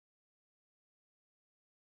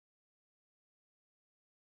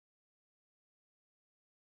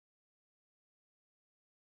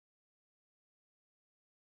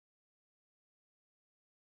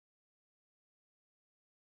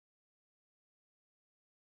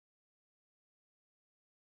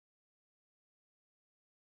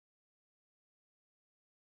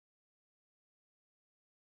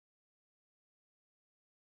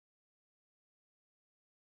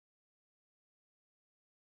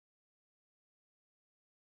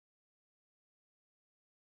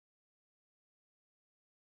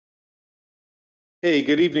Hey,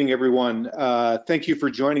 good evening, everyone. Thank you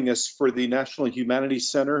for joining us for the National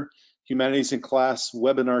Humanities Center Humanities in Class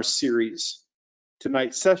webinar series.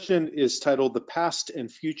 Tonight's session is titled The Past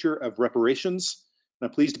and Future of Reparations. And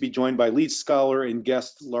I'm pleased to be joined by lead scholar and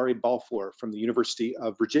guest Lawrie Balfour from the University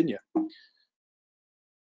of Virginia.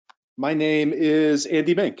 My name is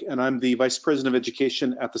Andy Mink, and I'm the Vice President of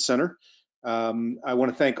Education at the Center. I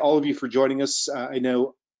want to thank all of you for joining us. I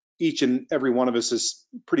know each and every one of us is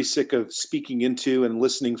pretty sick of speaking into and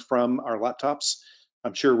listening from our laptops.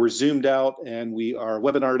 I'm sure we're Zoomed out and we are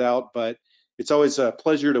webinared out, but it's always a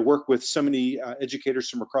pleasure to work with so many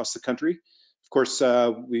educators from across the country. Of course,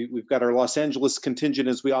 we've got our Los Angeles contingent,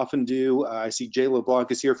 as we often do. I see Jay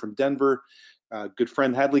LeBlanc is here from Denver. Good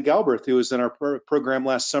friend Hadley Galbraith, who was in our program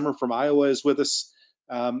last summer from Iowa, is with us.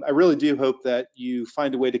 I really do hope that you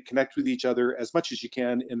find a way to connect with each other as much as you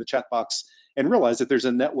can in the chat box and realize that there's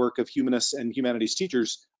a network of humanists and humanities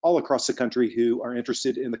teachers all across the country who are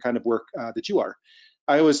interested in the kind of work that you are.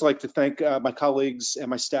 I always like to thank my colleagues and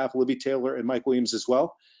my staff, Libby Taylor and Mike Williams as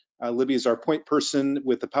well. Libby is our point person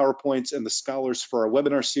with the PowerPoints and the scholars for our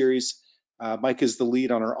webinar series. Mike is the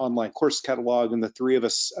lead on our online course catalog, and the three of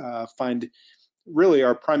us find really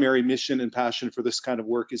our primary mission and passion for this kind of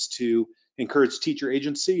work is to encourage teacher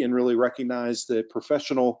agency and really recognize the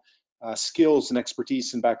professional skills and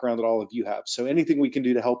expertise and background that all of you have. So anything we can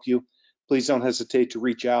do to help you, please don't hesitate to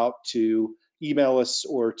reach out, to email us,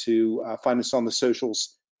 or to find us on the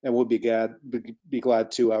socials, and we'll be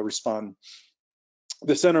glad to respond.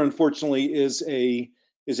 The center, unfortunately, is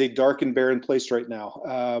a dark and barren place right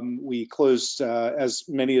now. We closed, as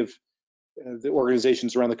many of the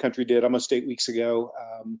organizations around the country did, almost 8 weeks ago.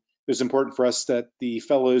 It was important for us that the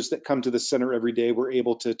fellows that come to the center every day were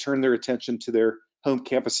able to turn their attention to their home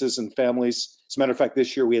campuses and families. As a matter of fact,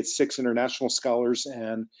 this year we had 6 international scholars,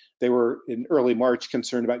 and they were in early March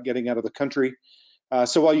concerned about getting out of the country.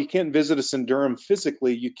 So while you can't visit us in Durham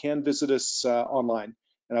physically, you can visit us online.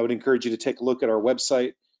 And I would encourage you to take a look at our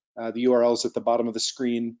website. The URL is at the bottom of the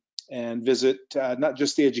screen, and visit not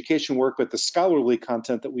just the education work, but the scholarly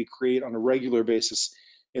content that we create on a regular basis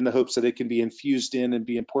in the hopes that it can be infused in and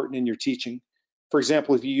be important in your teaching. For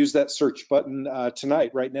example, if you use that search button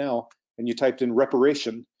tonight, right now, and you typed in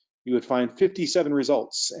reparation, you would find 57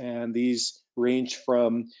 results. And these range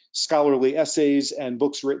from scholarly essays and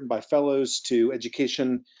books written by fellows to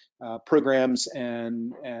education programs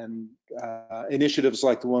and initiatives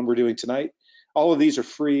like the one we're doing tonight. All of these are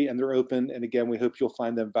free and they're open, and again, we hope you'll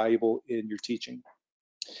find them valuable in your teaching.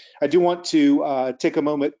 I do want to take a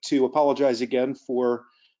moment to apologize again for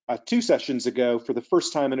 2 sessions ago. For the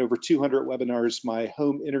first time in over 200 webinars, my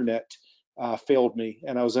home internet failed me,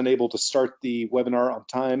 and I was unable to start the webinar on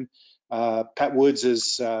time. Pat Woods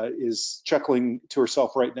is chuckling to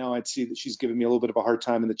herself right now. I'd see that she's giving me a little bit of a hard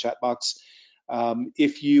time in the chat box.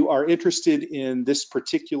 If you are interested in this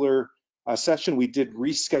particular session, we did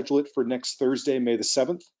reschedule it for next Thursday, May the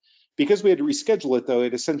 7th. Because we had to reschedule it, though,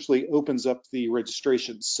 it essentially opens up the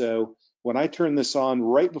registration. So when I turned this on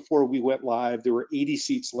right before we went live, there were 80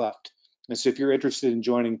 seats left. And so if you're interested in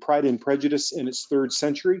joining Pride and Prejudice in its 3rd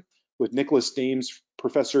century with Nicholas Dames,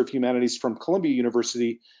 Professor of Humanities from Columbia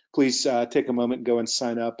University, please take a moment and go and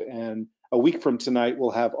sign up. And a week from tonight,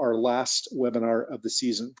 we'll have our last webinar of the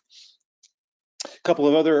season. A couple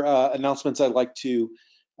of other announcements I'd like to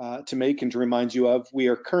make and to remind you of. We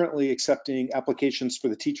are currently accepting applications for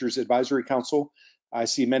the Teachers Advisory Council. I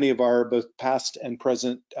see many of our both past and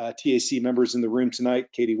present TAC members in the room tonight.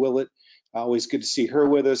 Katie Willett, always good to see her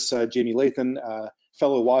with us. Jamie Lathan,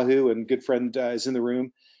 fellow Wahoo and good friend, is in the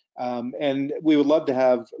room. And we would love to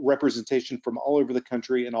have representation from all over the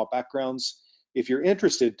country and all backgrounds. If you're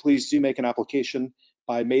interested, please do make an application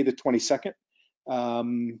by May the 22nd.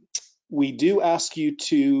 We do ask you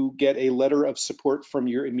to get a letter of support from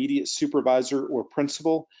your immediate supervisor or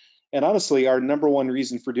principal. And honestly, our #1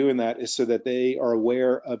 reason for doing that is so that they are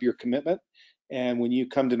aware of your commitment. And when you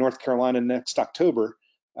come to North Carolina next October,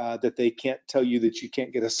 that they can't tell you that you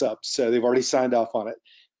can't get a sub. So they've already signed off on it.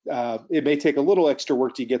 It may take a little extra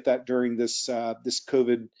work to get that during this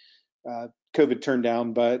COVID turn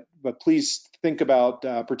down, but please think about,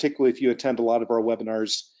 particularly if you attend a lot of our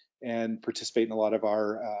webinars and participate in a lot of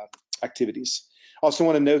our activities. Also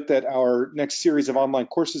want to note that our next series of online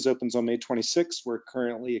courses opens on May 26th. We're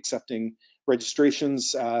currently accepting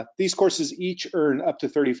registrations. These courses each earn up to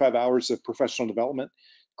 35 hours of professional development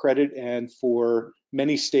credit, and for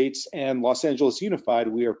many states and Los Angeles Unified,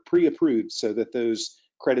 we are pre-approved so that those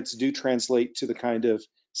credits do translate to the kind of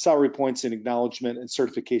salary points and acknowledgement and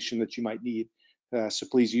certification that you might need. So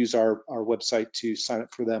please use our website to sign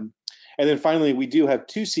up for them. And then finally, we do have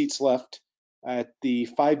 2 seats left at the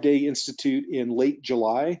 5-day institute in late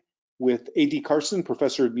July with A.D. Carson,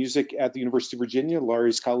 professor of music at the University of Virginia,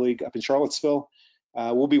 Lawrie's colleague up in Charlottesville.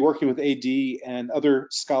 We'll be working with A.D. and other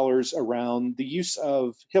scholars around the use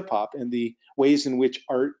of hip hop and the ways in which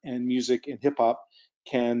art and music and hip hop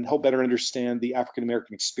can help better understand the African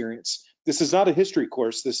American experience. This is not a history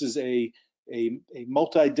course. This is a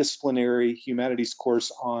multidisciplinary humanities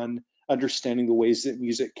course on understanding the ways that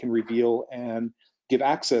music can reveal and give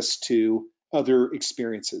access to other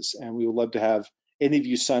experiences. And we would love to have any of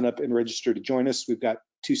you sign up and register to join us. We've got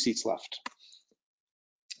 2 seats left.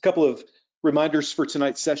 A couple of reminders for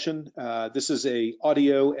tonight's session. This is a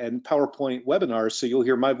audio and PowerPoint webinar, so you'll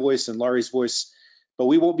hear my voice and Laurie's voice, but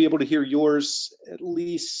we won't be able to hear yours, at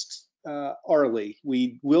least orally.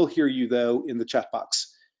 We will hear you though in the chat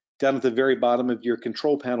box. Down at the very bottom of your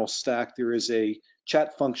control panel stack, there is a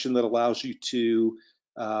chat function that allows you to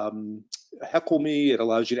heckle me. It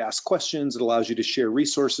allows you to ask questions. It allows you to share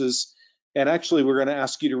resources. And actually, we're going to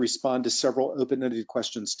ask you to respond to several open-ended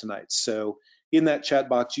questions tonight. So in that chat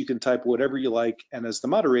box, you can type whatever you like. And as the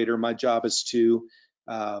moderator, my job is to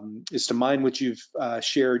mine what you've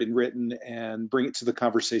shared and written and bring it to the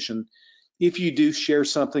conversation. If you do share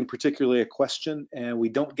something, particularly a question, and we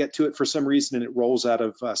don't get to it for some reason and it rolls out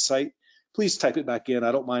of sight, please type it back in.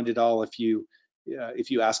 I don't mind at all if you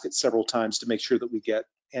ask it several times to make sure that we get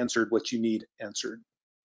answered what you need answered.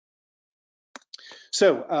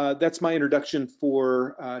 So that's my introduction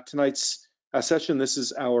for tonight's session. This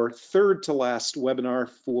is our third to last webinar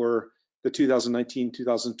for the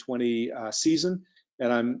 2019-2020 season.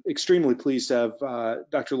 And I'm extremely pleased to have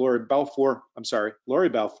Dr. Lawrie Balfour,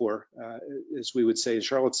 as we would say in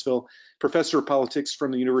Charlottesville, professor of politics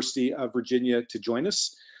from the University of Virginia, to join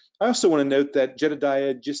us. I also want to note that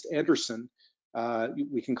Jedediah Gist Anderson,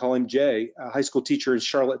 we can call him Jay, a high school teacher in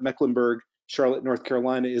Charlotte, Mecklenburg, Charlotte, North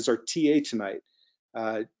Carolina, is our TA tonight.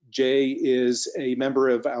 Jay is a member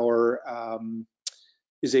of our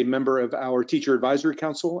teacher advisory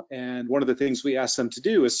council, and one of the things we ask them to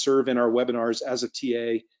do is serve in our webinars as a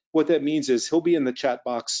TA. What that means is he'll be in the chat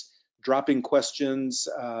box dropping questions,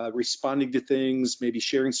 responding to things, maybe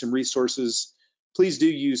sharing some resources. Please do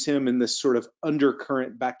use him in this sort of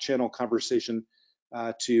undercurrent back channel conversation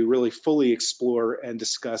to really fully explore and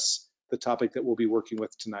discuss the topic that we'll be working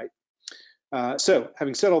with tonight. So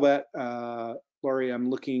having said all that, Lawrie, I'm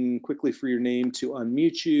looking quickly for your name to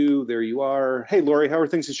unmute you. There you are. Hey, Lawrie, how are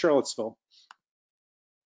things in Charlottesville?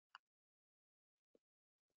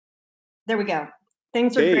 There we go.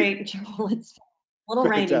 Things are great in Charlottesville. It's a little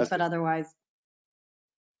rainy, but otherwise.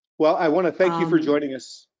 Well, I want to thank you for joining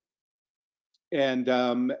us.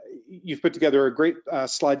 And you've put together a great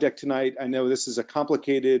slide deck tonight. I know this is a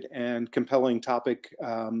complicated and compelling topic.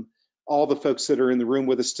 All the folks that are in the room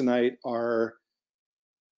with us tonight are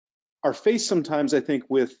faced sometimes, I think,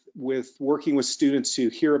 with working with students who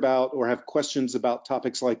hear about or have questions about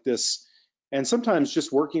topics like this, and sometimes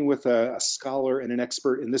just working with a scholar and an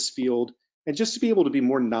expert in this field, and just to be able to be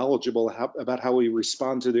more knowledgeable about how we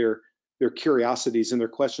respond to their curiosities and their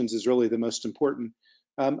questions is really the most important.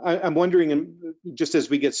 I'm wondering, and just as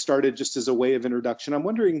we get started, just as a way of introduction, I'm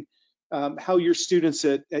wondering how your students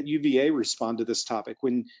at UVA respond to this topic.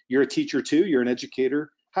 When you're a teacher too, you're an educator,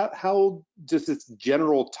 how does this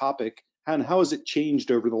general topic, and how has it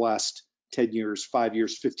changed over the last 10 years, 5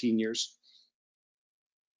 years, 15 years?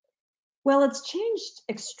 Well, it's changed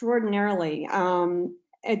extraordinarily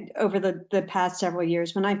over the past several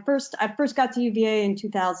years. When I first got to UVA in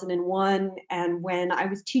 2001, and when I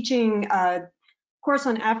was teaching a course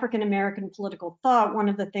on African American political thought, one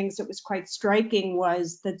of the things that was quite striking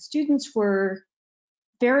was that students were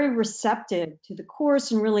very receptive to the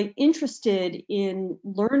course and really interested in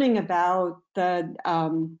learning about the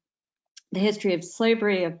history of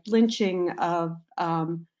slavery, of lynching, of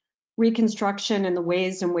Reconstruction, and the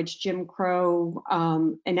ways in which Jim Crow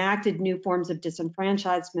enacted new forms of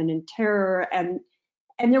disenfranchisement and terror. And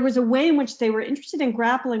there was a way in which they were interested in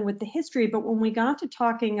grappling with the history. But when we got to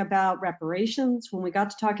talking about reparations, when we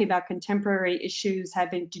got to talking about contemporary issues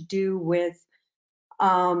having to do with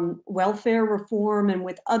welfare reform and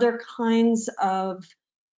with other kinds of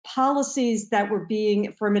policies that were being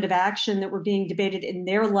affirmative action that were being debated in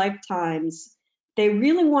their lifetimes, they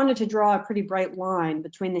really wanted to draw a pretty bright line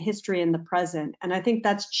between the history and the present. And I think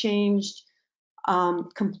that's changed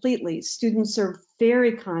completely. Students are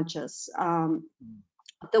very conscious of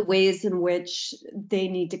the ways in which they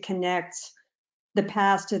need to connect the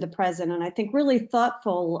past to the present, and I think really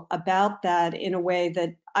thoughtful about that in a way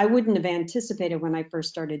that I wouldn't have anticipated when I first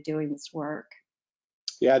started doing this work.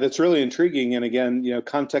 Yeah, that's really intriguing. And again,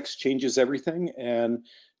 context changes everything. And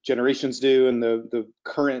generations do, and the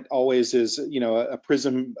current always is, a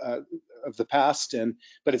prism of the past.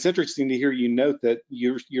 But it's interesting to hear you note that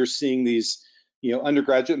you're seeing these,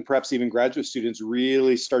 undergraduate and perhaps even graduate students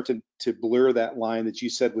really start to blur that line that you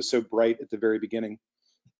said was so bright at the very beginning.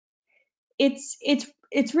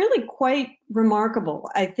 It's really quite remarkable.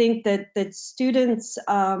 I think that students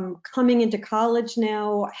coming into college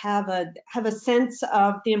now have a sense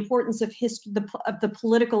of the importance of history, of the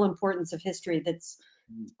political importance of history that's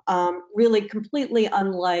really completely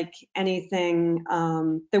unlike anything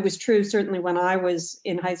that was true certainly when I was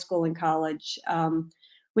in high school and college.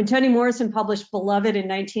 When Toni Morrison published Beloved in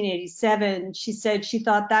 1987, she said she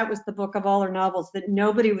thought that was the book of all her novels that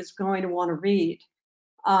nobody was going to want to read.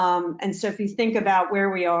 And so if you think about where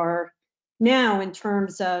we are now in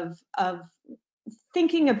terms of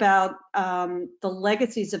thinking about the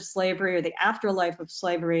legacies of slavery or the afterlife of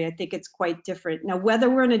slavery, I think it's quite different. Now, whether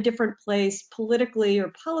we're in a different place politically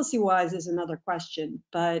or policy-wise is another question,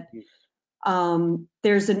 but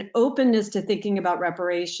there's an openness to thinking about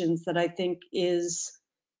reparations that I think is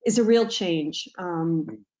a real change.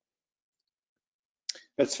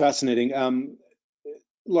 That's fascinating.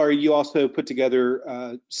 Lawrie, you also put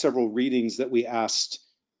together several readings that we asked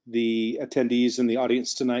the attendees in the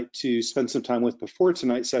audience tonight to spend some time with before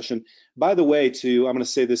tonight's session. By the way, I'm going to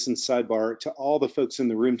say this in sidebar, to all the folks in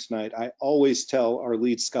the room tonight, I always tell our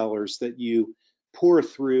lead scholars that you pour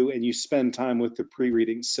through and you spend time with the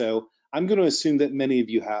pre-readings. So I'm going to assume that many of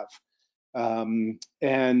you have.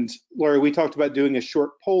 And Lawrie, we talked about doing a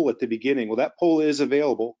short poll at the beginning. Well, that poll is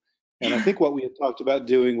available. And I think what we had talked about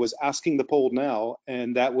doing was asking the poll now,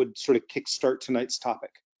 and that would sort of kickstart tonight's topic.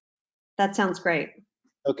 That sounds great.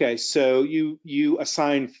 Okay, so you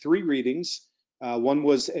assigned 3 readings. One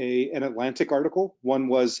was an Atlantic article. One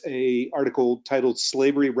was an article titled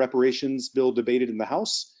 "Slavery Reparations Bill Debated in the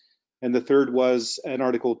House," and the third was an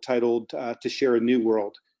article titled "To Share a New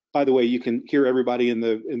World." By the way, you can hear everybody in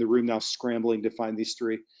the room now scrambling to find these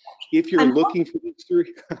 3. If you're looking for these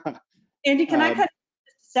 3, Andy, can I cut a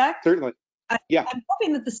sec? Certainly. Yeah. I'm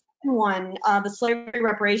hoping that the second one, the Slavery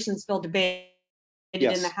Reparations Bill Debated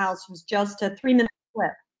in the House, was just a 3-minute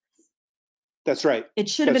clip. That's right. It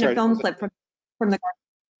should have been a phone clip from the.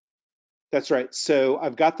 That's right. So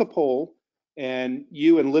I've got the poll, and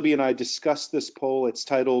you and Libby and I discussed this poll. It's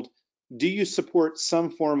titled, "Do you support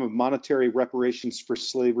some form of monetary reparations for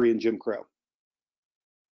slavery and Jim Crow?"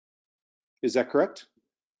 Is that correct?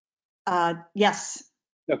 Yes.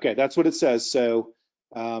 Okay, that's what it says. So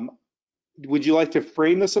would you like to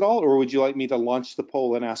frame this at all, or would you like me to launch the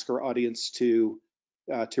poll and ask our audience to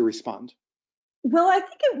respond? Well, I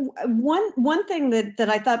think one thing that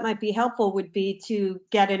I thought might be helpful would be to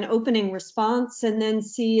get an opening response and then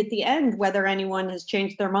see at the end whether anyone has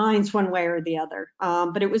changed their minds one way or the other.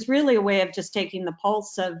 But it was really a way of just taking the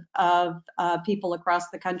pulse of people across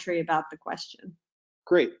the country about the question.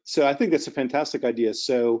 Great. So I think that's a fantastic idea.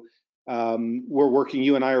 So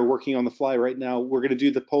you and I are working on the fly right now. We're going to do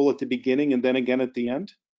the poll at the beginning and then again at the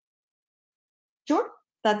end. Sure.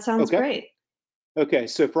 That sounds great. Okay,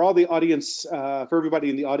 so for all the audience, for everybody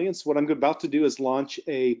in the audience, what I'm about to do is launch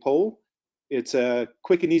a poll. It's a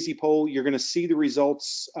quick and easy poll. You're going to see the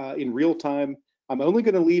results in real time. I'm only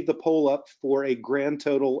going to leave the poll up for a grand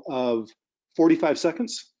total of 45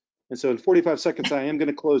 seconds. And so in 45 seconds, I am going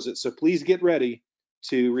to close it. So please get ready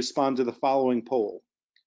to respond to the following poll.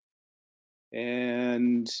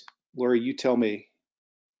 And Lawrie, you tell me.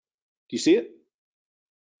 Do you see it?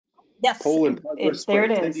 Yes, poll in progress. There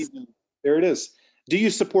it is. There it is. Do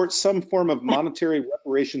you support some form of monetary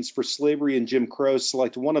reparations for slavery and Jim Crow?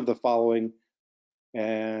 Select one of the following.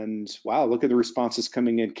 And wow, look at the responses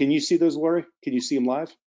coming in. Can you see those, Lawrie? Can you see them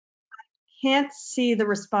live? Can't see the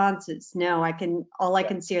responses. No, I can. All I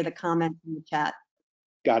can see are the comments in the chat.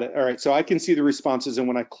 Got it. All right. So I can see the responses, and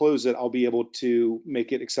when I close it, I'll be able to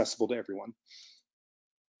make it accessible to everyone.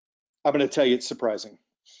 I'm going to tell you it's surprising.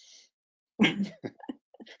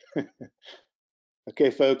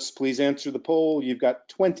 Okay, folks, please answer the poll. You've got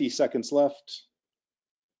 20 seconds left.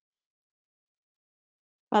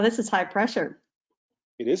 Wow, this is high pressure.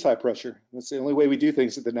 It is high pressure. That's the only way we do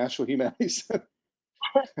things at the National Humanities.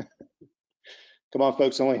 Come on,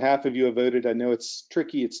 folks, only half of you have voted. I know it's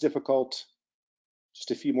tricky, it's difficult.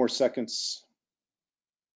 Just a few more seconds.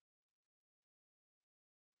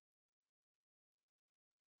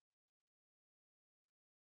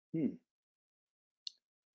 Hmm.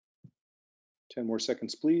 10 more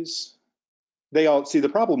seconds, please. They all see the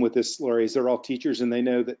problem with this, Lawrie, is they're all teachers and they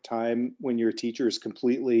know that time when you're a teacher is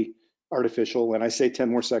completely artificial. And I say 10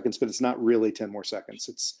 more seconds, but it's not really 10 more seconds.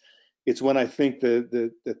 It's when I think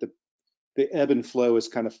that the ebb and flow is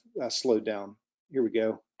kind of slowed down. here we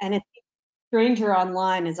go. And it's stranger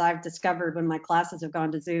online, as I've discovered when my classes have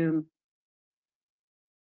gone to Zoom.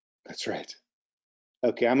 That's right.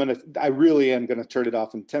 Okay, I really am gonna turn it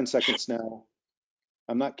off in 10 seconds now.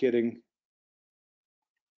 I'm not kidding.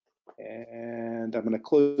 And I'm gonna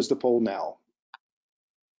close the poll now.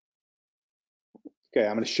 Okay,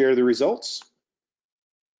 I'm gonna share the results.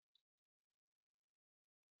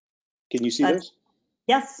 Can you see those?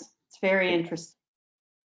 Yes, it's very interesting.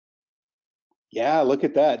 Yeah, look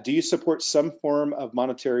at that. Do you support some form of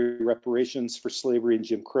monetary reparations for slavery and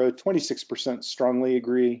Jim Crow? 26% strongly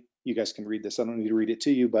agree. You guys can read this. I don't need to read it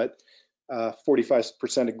to you, but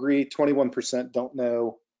 45% agree, 21% don't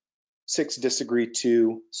know, 6 disagree,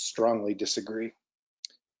 2 strongly disagree.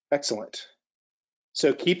 Excellent.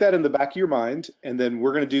 So keep that in the back of your mind, and then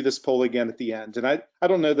we're going to do this poll again at the end. And I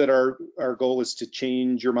don't know that our goal is to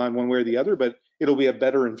change your mind one way or the other, but it'll be a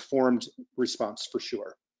better informed response for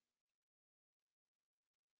sure.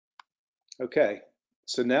 Okay,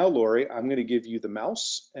 so now, Lawrie, I'm going to give you the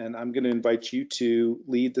mouse, and I'm going to invite you to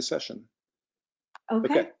lead the session.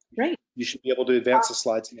 Okay, great. You should be able to advance the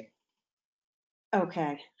slides now.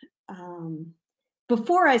 Okay.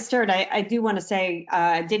 Before I start, I do want to say,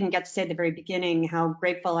 I didn't get to say at the very beginning how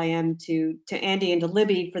grateful I am to Andy and to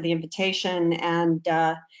Libby for the invitation, and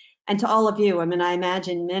to all of you. I mean, I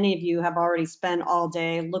imagine many of you have already spent all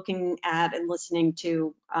day looking at and listening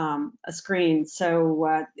to a screen.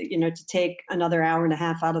 So, you know, to take another hour and a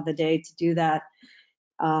half out of the day to do that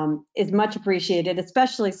is much appreciated,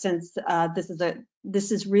 especially since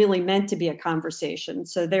this is really meant to be a conversation.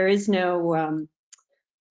 So there is no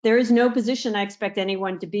position I expect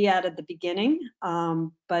anyone to be at the beginning,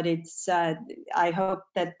 but it's, I hope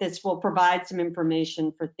that this will provide some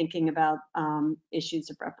information for thinking about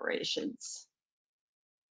issues of reparations.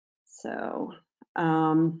 So,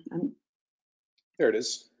 there it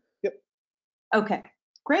is. Yep. Okay,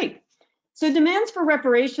 great. So demands for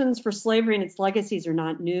reparations for slavery and its legacies are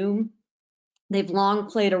not new. They've long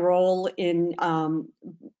played a role in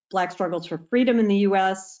Black struggles for freedom in the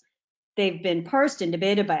US. They've been parsed and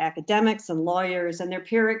debated by academics and lawyers, and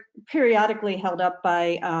they're periodically held up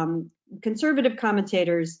by conservative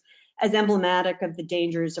commentators as emblematic of the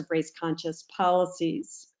dangers of race-conscious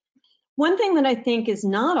policies. One thing that I think is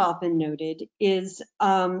not often noted is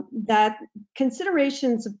that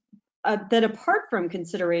considerations that apart from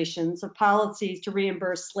considerations of policies to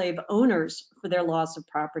reimburse slave owners for their loss of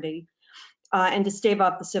property and to stave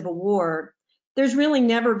off the Civil War, there's really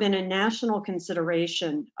never been a national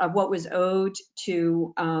consideration of what was owed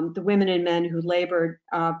to the women and men who labored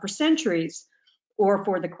for centuries or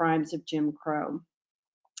for the crimes of Jim Crow.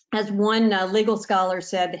 As one legal scholar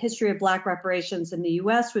said, the history of Black reparations in the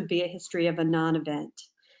US would be a history of a non-event.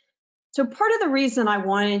 So part of the reason I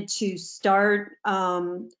wanted to start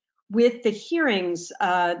with the hearings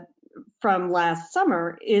from last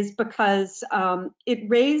summer is because it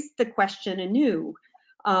raised the question anew.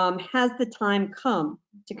 Has the time come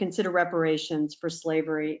to consider reparations for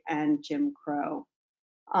slavery and Jim Crow?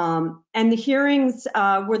 And the hearings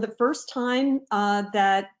were the first time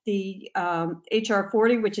that the HR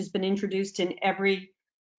 40, which has been introduced in every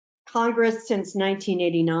Congress since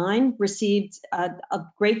 1989, received a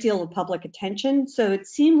great deal of public attention. So it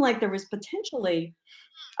seemed like there was potentially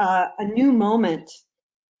a new moment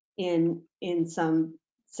in some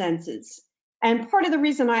senses. And part of the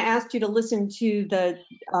reason I asked you to listen to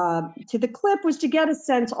the clip was to get a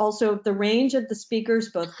sense also of the range of the speakers,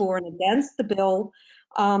 both for and against the bill,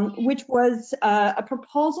 which was a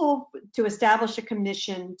proposal to establish a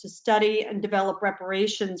commission to study and develop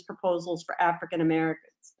reparations proposals for African Americans.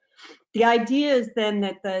 The idea is then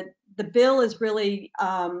that the bill is really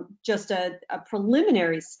just a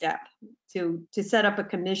preliminary step to set up a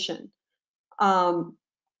commission.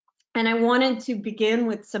 And I wanted to begin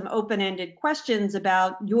with some open-ended questions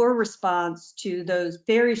about your response to those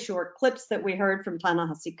very short clips that we heard from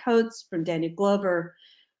Ta-Nehisi Coates, from Daniel Glover,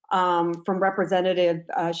 from Representative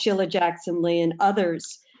Sheila Jackson Lee and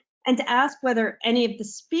others, and to ask whether any of the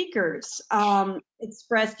speakers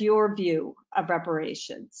expressed your view of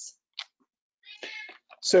reparations.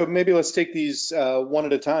 So maybe let's take these one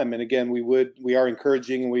at a time. And again, we are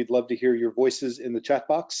encouraging, and we'd love to hear your voices in the chat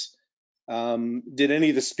box. Did any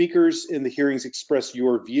of the speakers in the hearings express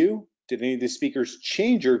your view? Did any of the speakers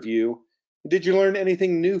change your view? Did you learn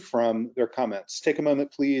anything new from their comments? Take a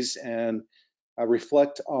moment, please, and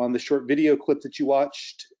reflect on the short video clip that you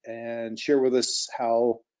watched and share with us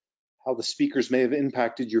how the speakers may have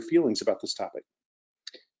impacted your feelings about this topic.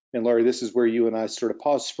 And Lawrie, this is where you and I sort of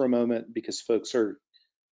pause for a moment because folks are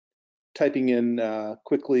typing in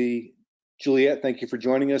quickly. Juliet, thank you for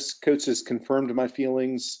joining us. Coates has confirmed my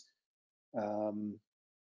feelings. And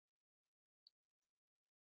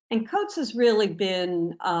Coates has really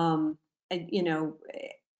been, you know,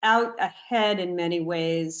 out ahead in many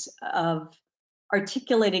ways of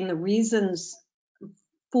articulating the reasons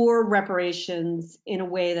for reparations in a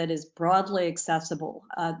way that is broadly accessible.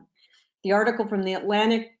 The article from The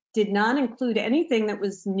Atlantic did not include anything that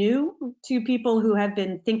was new to people who have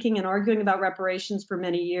been thinking and arguing about reparations for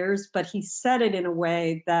many years, but he said it in a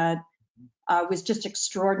way that was just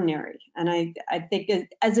extraordinary. And I think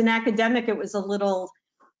as an academic, it was a little,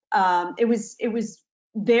 it was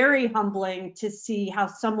very humbling to see how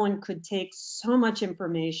someone could take so much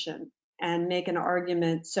information and make an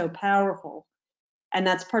argument so powerful. And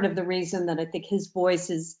that's part of the reason that I think his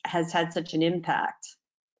voice has had such an impact.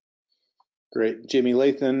 Great. Jamie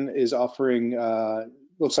Lathan is offering,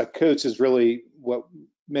 looks like Coates is really what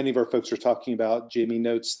many of our folks are talking about. Jamie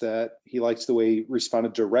notes that he likes the way he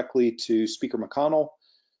responded directly to Speaker McConnell.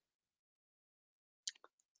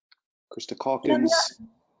 Krista Calkins.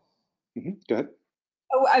 Go ahead.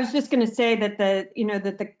 Oh, I was just going to say that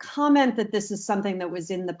the comment that this is something that was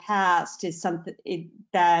in the past is something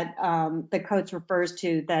that the Coates refers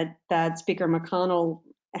to, that Speaker McConnell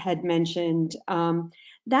had mentioned.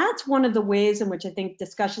 That's one of the ways in which I think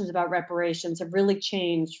discussions about reparations have really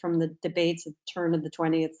changed from the debates at the turn of the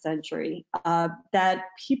 20th century, that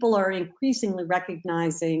people are increasingly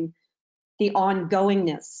recognizing the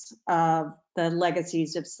ongoingness of the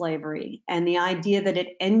legacies of slavery, and the idea that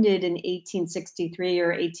it ended in 1863 or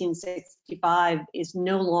 1865 is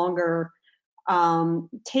no longer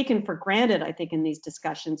taken for granted, I think, in these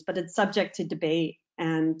discussions, but it's subject to debate.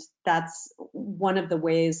 And that's one of the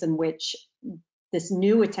ways in which this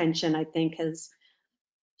new attention, I think, has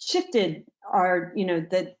shifted our,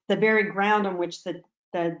 the very ground on which the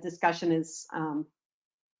discussion is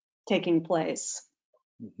taking place.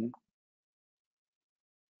 Mm-hmm.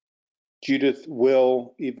 Judith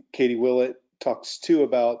Will, Katie Willett talks too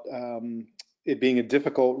about it being a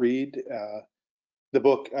difficult read. The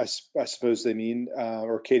book, I suppose they mean,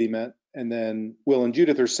 or Katie meant. And then Will and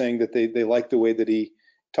Judith are saying that they like the way that he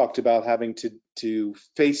talked about having to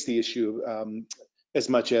face the issue as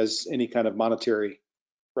much as any kind of monetary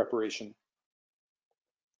reparation.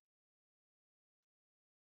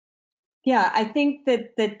 Yeah, I think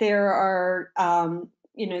that there are,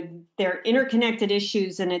 they're interconnected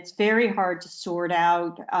issues, and it's very hard to sort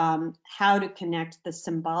out how to connect the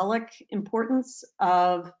symbolic importance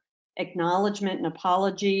of acknowledgement and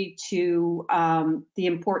apology to the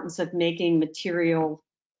importance of making material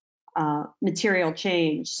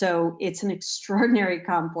change. So it's an extraordinary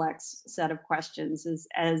complex set of questions,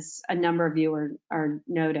 as a number of you are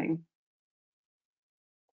noting.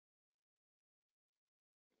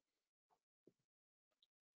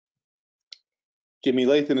 Jamie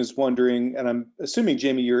Lathan is wondering, and I'm assuming,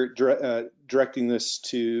 Jamie, you're directing this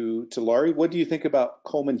to Lawrie. What do you think about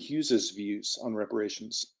Coleman Hughes's views on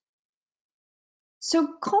reparations? So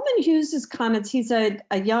Coleman Hughes's comments, he's a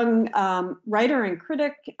young writer and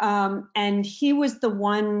critic, and he was the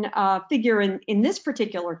one figure in this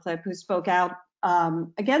particular clip who spoke out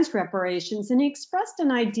against reparations, and he expressed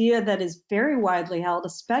an idea that is very widely held,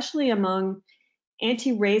 especially among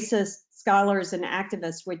anti-racist scholars and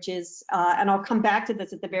activists, which is, and I'll come back to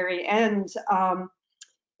this at the very end,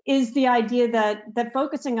 is the idea that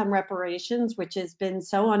focusing on reparations, which has been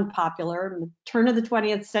so unpopular, in the turn of the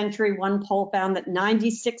 20th century, one poll found that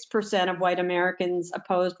 96% of white Americans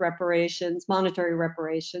opposed reparations, monetary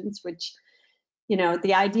reparations, which,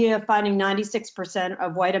 the idea of finding 96%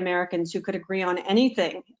 of white Americans who could agree on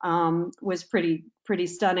anything was pretty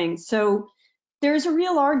stunning. So there's a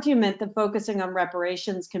real argument that focusing on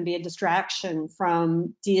reparations can be a distraction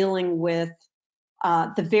from dealing with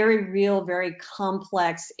the very real, very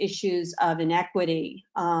complex issues of inequity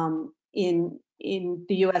in the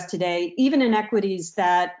U.S. today, even inequities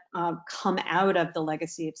that come out of the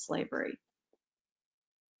legacy of slavery.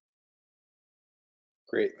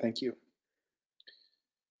 Great, thank you.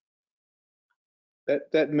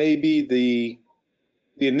 That may be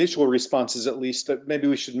the initial responses, at least. That maybe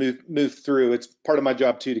we should move through. It's part of my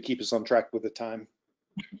job too to keep us on track with the time.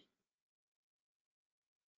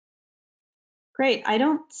 Great. I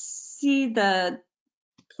don't see the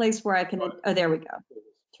place where I can. Oh, there we go.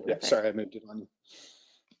 Yeah, sorry, I moved it on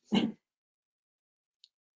you.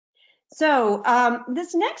 So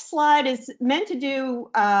this next slide is meant to do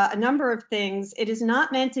a number of things. It is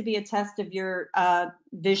not meant to be a test of your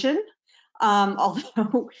vision,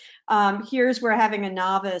 although here's where having a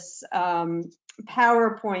novice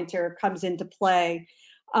PowerPointer comes into play.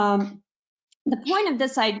 The point of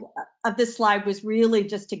this slide was really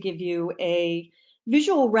just to give you a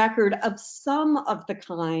visual record of some of the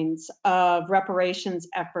kinds of reparations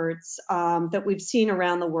efforts that we've seen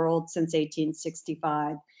around the world since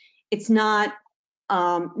 1865. It's not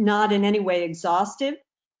in any way exhaustive,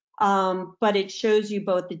 but it shows you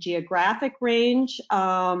both the geographic range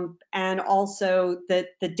and also the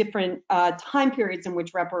different time periods in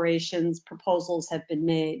which reparations proposals have been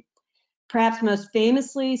made. Perhaps most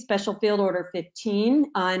famously, Special Field Order 15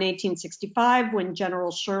 in 1865, when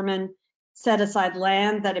General Sherman set aside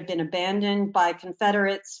land that had been abandoned by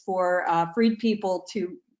Confederates for freed people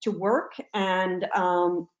to work. And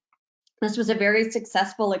this was a very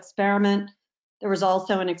successful experiment. There was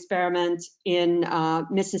also an experiment in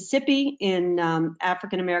Mississippi in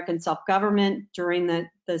African-American self-government during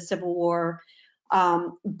the Civil War.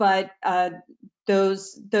 But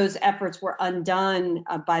those efforts were undone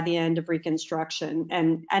by the end of Reconstruction,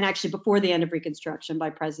 and actually before the end of Reconstruction by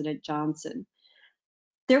President Johnson.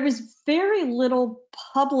 There was very little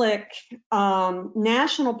public,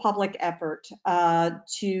 national public effort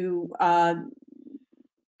to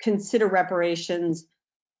consider reparations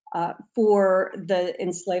for the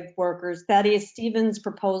enslaved workers. Thaddeus Stevens'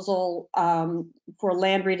 proposal for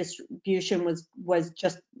land redistribution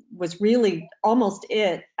was really almost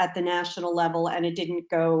it at the national level, and it didn't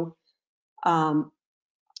go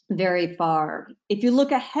very far. If you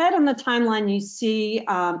look ahead on the timeline, you see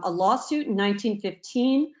a lawsuit in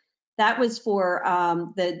 1915 that was for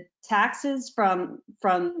the taxes from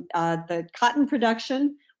the cotton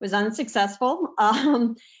production, was unsuccessful.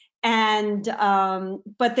 And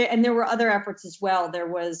there were other efforts as well. There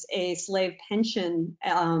was a slave pension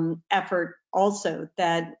effort also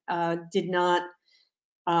that did not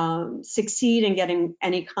succeed in getting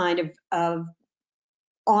any kind of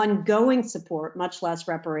ongoing support, much less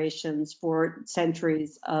reparations, for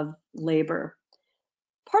centuries of labor.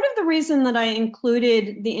 Part of the reason that I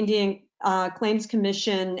included the Indian Claims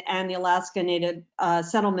Commission and the Alaska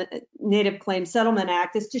Native Claims Settlement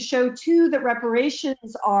Act is to show too that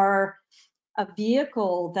reparations are a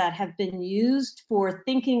vehicle that have been used for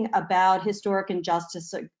thinking about historic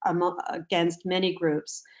injustice against many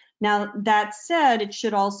groups. Now, that said, it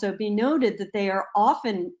should also be noted that they are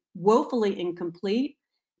often woefully incomplete.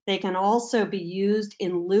 They can also be used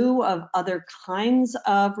in lieu of other kinds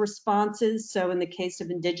of responses. So in the case of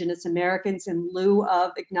Indigenous Americans, in lieu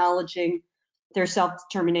of acknowledging their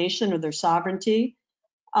self-determination or their sovereignty.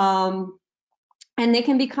 And they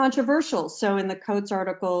can be controversial. So in the Coates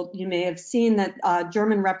article, you may have seen that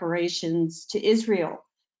German reparations to Israel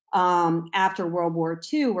after World War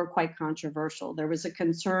II were quite controversial. There was a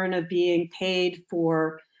concern of being paid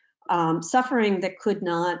for suffering that could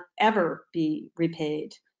not ever be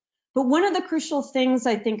repaid. But one of the crucial things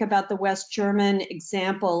I think about the West German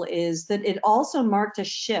example is that it also marked a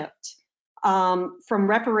shift from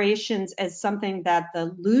reparations as something that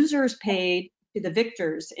the losers paid to the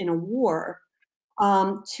victors in a war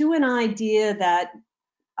to an idea that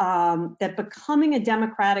becoming a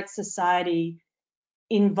democratic society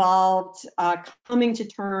involved coming to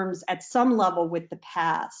terms at some level with the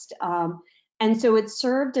past. And so it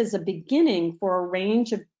served as a beginning for a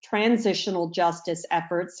range of transitional justice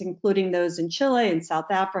efforts, including those in Chile and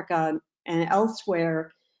South Africa and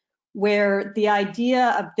elsewhere, where the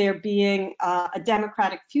idea of there being a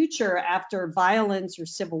democratic future after violence or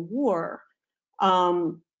civil war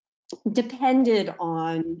depended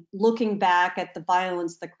on looking back at the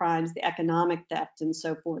violence, the crimes, the economic theft, and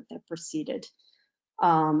so forth that preceded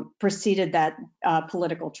that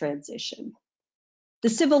political transition. The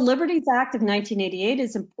Civil Liberties Act of 1988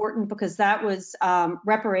 is important because that was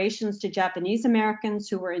reparations to Japanese Americans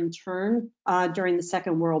who were interned during the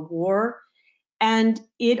Second World War. And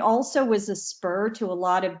it also was a spur to a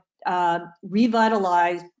lot of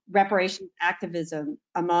revitalized reparations activism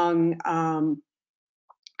among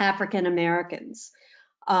African Americans.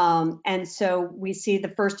 And so we see the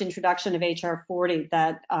first introduction of H.R. 40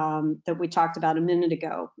 that we talked about a minute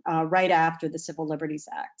ago, right after the Civil Liberties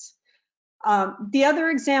Act. The other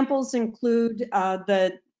examples include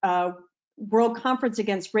the World Conference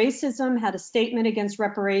Against Racism had a statement against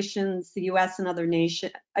reparations, the US and other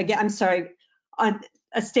nations,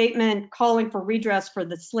 a statement calling for redress for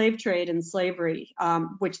the slave trade and slavery,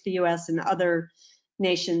 which the US and other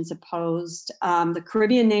nations opposed. The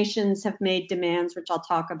Caribbean nations have made demands, which I'll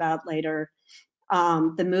talk about later.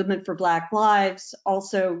 The movement for Black Lives,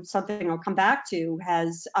 also something I'll come back to,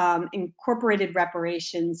 has incorporated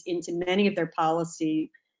reparations into many of their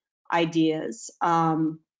policy ideas.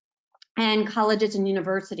 And colleges and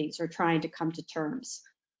universities are trying to come to terms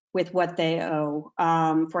with what they owe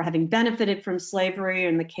for having benefited from slavery,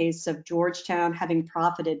 in the case of Georgetown, having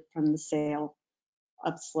profited from the sale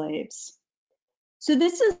of slaves. So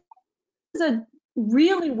this is a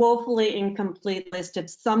really woefully incomplete list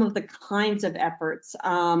of some of the kinds of efforts,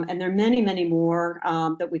 and there are many, many more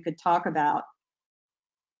that we could talk about.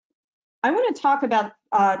 I want to talk about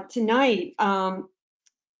tonight of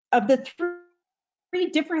the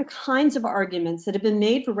three different kinds of arguments that have been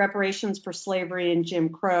made for reparations for slavery and Jim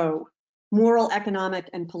Crow: moral, economic,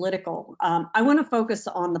 and political. I want to focus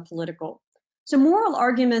on the political. So moral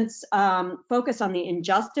arguments focus on the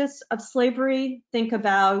injustice of slavery, think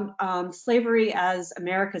about slavery as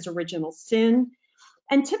America's original sin,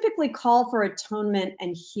 and typically call for atonement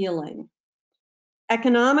and healing.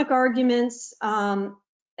 Economic arguments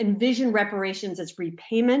envision reparations as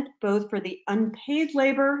repayment, both for the unpaid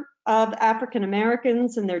labor of African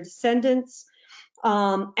Americans and their descendants,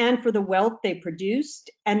 and for the wealth they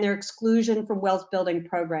produced and their exclusion from wealth building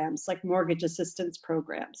programs like mortgage assistance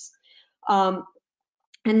programs. And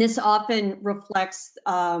this often reflects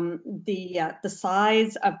the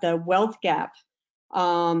size of the wealth gap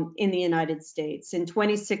in the United States. In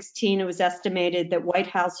 2016, it was estimated that white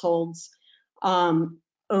households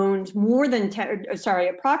owned more than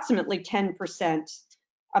approximately 10%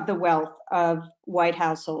 of the wealth of white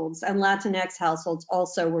households, and Latinx households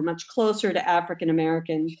also were much closer to African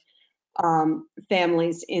American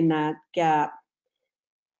families in that gap.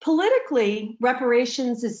 Politically,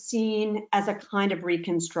 reparations is seen as a kind of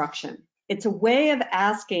reconstruction. It's a way of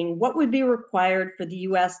asking what would be required for the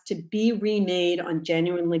US to be remade on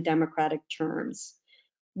genuinely democratic terms.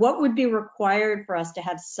 What would be required for us to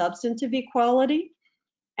have substantive equality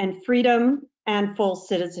and freedom and full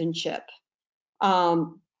citizenship?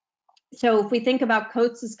 So if we think about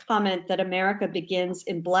Coates's comment that America begins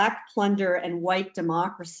in Black plunder and white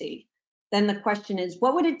democracy, then the question is,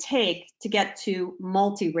 what would it take to get to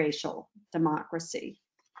multiracial democracy?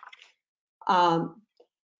 And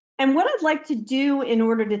what I'd like to do in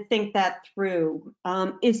order to think that through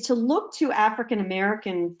is to look to African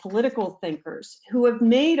American political thinkers who have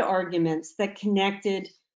made arguments that connected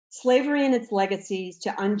slavery and its legacies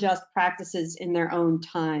to unjust practices in their own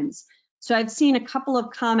times. So I've seen a couple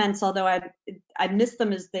of comments, although I missed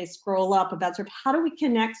them as they scroll up, about sort of how do we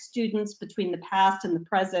connect students between the past and the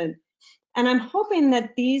present. And I'm hoping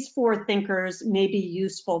that these four thinkers may be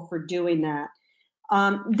useful for doing that.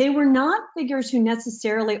 They were not figures who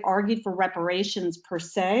necessarily argued for reparations per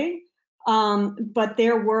se, but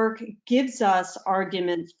their work gives us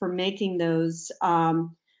arguments for making those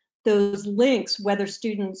links, whether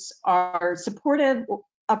students are supportive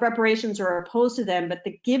of reparations or opposed to them, but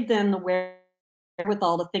that give them the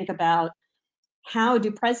wherewithal to think about how do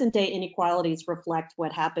present day inequalities reflect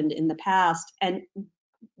what happened in the past, and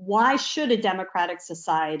why should a democratic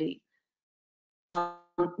society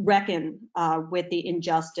reckon with the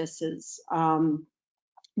injustices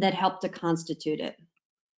that help to constitute it.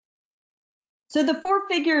 So the four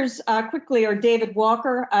figures quickly are David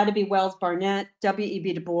Walker, Ida B. Wells Barnett,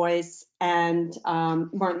 W.E.B. Du Bois, and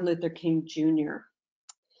Martin Luther King Jr.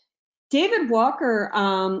 David Walker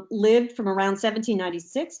lived from around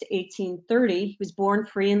 1796 to 1830. He was born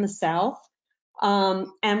free in the South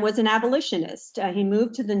and was an abolitionist. He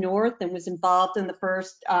moved to the North and was involved in the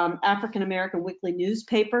first African-American weekly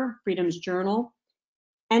newspaper, Freedom's Journal.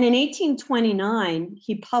 And in 1829,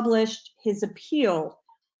 he published his appeal.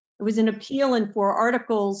 It was an appeal in 4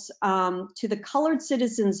 articles to the colored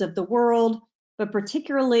citizens of the world, but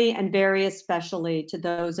particularly and very especially to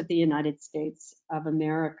those of the United States of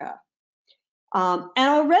America. And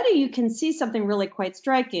already you can see something really quite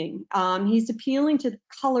striking. He's appealing to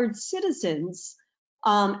colored citizens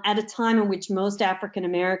at a time in which most African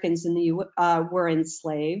Americans in the were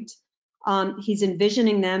enslaved. He's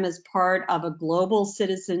envisioning them as part of a global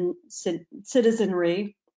citizenry.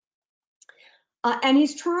 And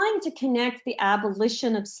he's trying to connect the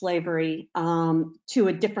abolition of slavery to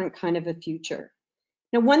a different kind of a future.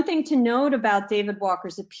 Now, one thing to note about David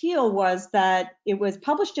Walker's appeal was that it was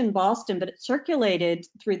published in Boston, but it circulated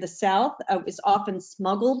through the South. It was often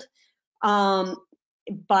smuggled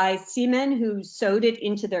by seamen who sewed it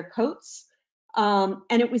into their coats. And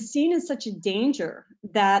it was seen as such a danger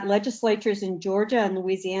that legislatures in Georgia and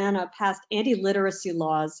Louisiana passed anti-literacy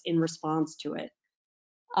laws in response to it.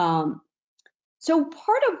 So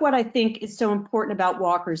part of what I think is so important about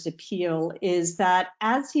Walker's appeal is that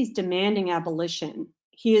as he's demanding abolition,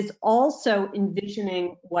 he is also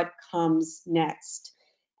envisioning what comes next.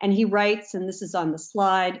 And he writes, and this is on the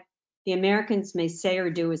slide, the Americans may say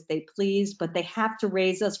or do as they please, but they have to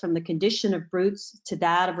raise us from the condition of brutes to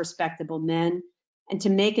that of respectable men, and to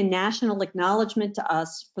make a national acknowledgement to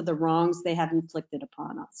us for the wrongs they have inflicted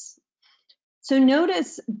upon us. So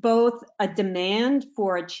notice both a demand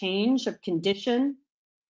for a change of condition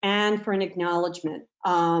and for an acknowledgement.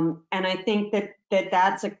 And I think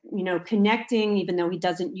that's a, connecting, even though he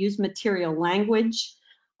doesn't use material language,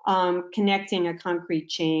 connecting a concrete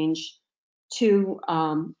change to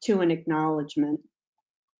an acknowledgement.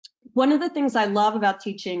 One of the things I love about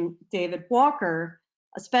teaching David Walker,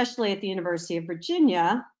 especially at the University of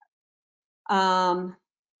Virginia,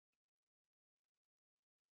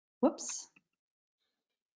 whoops.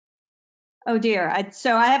 Oh dear.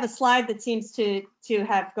 So I have a slide that seems to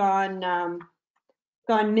have gone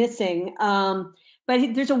missing. But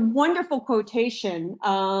there's a wonderful quotation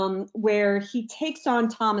where he takes on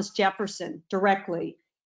Thomas Jefferson directly,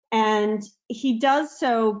 and he does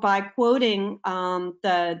so by quoting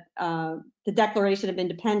the Declaration of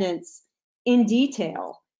Independence in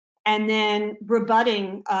detail, and then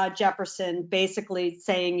rebutting Jefferson, basically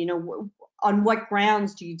saying, on what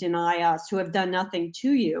grounds do you deny us, who have done nothing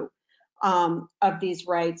to you, of these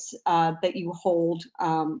rights that you hold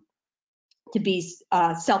to be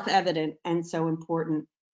self-evident and so important.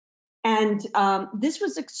 And this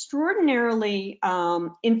was extraordinarily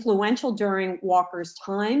influential during Walker's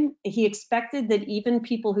time. He expected that even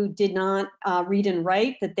people who did not read and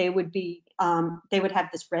write, that they would have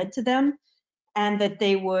this read to them, and that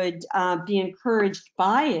they would be encouraged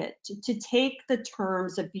by it to take the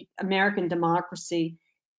terms of American democracy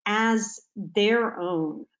as their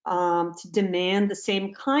own, to demand the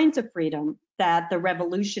same kinds of freedom that the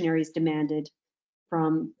revolutionaries demanded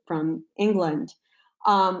from England.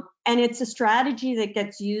 And it's a strategy that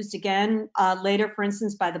gets used again later, for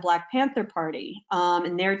instance, by the Black Panther Party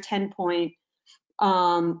in their 10-point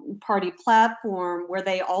party platform, where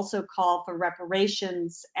they also call for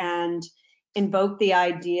reparations and invoke the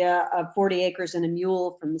idea of 40 acres and a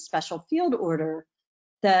mule from the Special Field Order.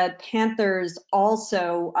 The Panthers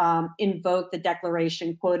also invoke the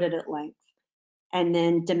Declaration quoted at length and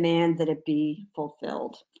then demand that it be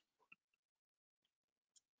fulfilled.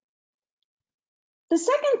 The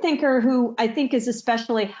second thinker who I think is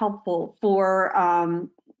especially helpful for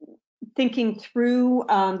thinking through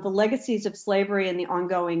the legacies of slavery and the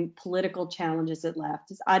ongoing political challenges it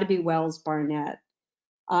left is Ida B. Wells Barnett.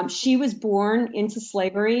 She was born into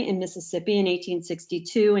slavery in Mississippi in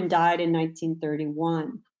 1862 and died in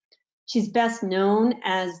 1931. She's best known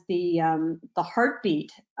as the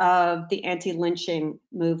heartbeat of the anti-lynching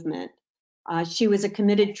movement. She was a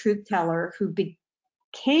committed truth teller who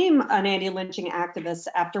became an anti-lynching activist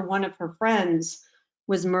after one of her friends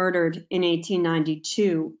was murdered in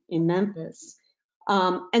 1892 in Memphis,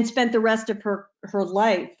 and spent the rest of her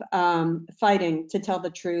life fighting to tell the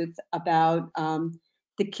truth about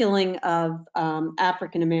the killing of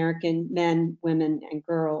African-American men, women, and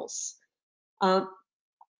girls.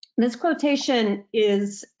 This quotation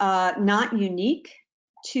is not unique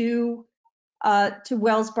to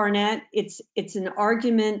Wells Barnett. It's an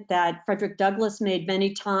argument that Frederick Douglass made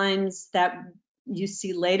many times, that you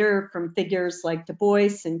see later from figures like Du Bois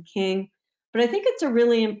and King. But I think it's a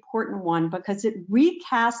really important one because it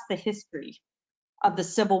recasts the history of the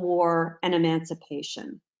Civil War and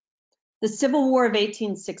emancipation. The Civil War of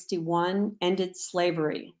 1861 ended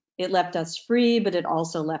slavery. It left us free, but it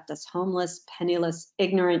also left us homeless, penniless,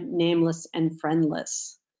 ignorant, nameless, and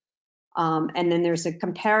friendless. And then there's a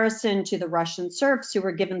comparison to the Russian serfs who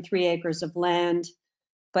were given 3 acres of land,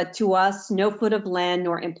 but to us, no foot of land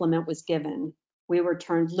nor implement was given. We were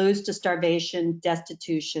turned loose to starvation,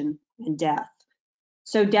 destitution, and death.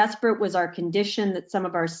 So desperate was our condition that some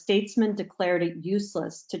of our statesmen declared it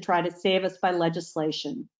useless to try to save us by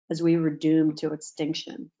legislation, as we were doomed to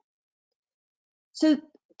extinction. So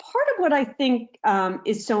part of what I think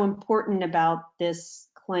is so important about this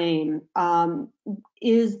claim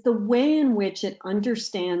is the way in which it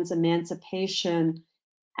understands emancipation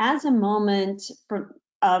as a moment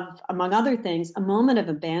of, among other things, a moment of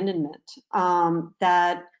abandonment,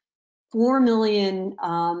 that 4 million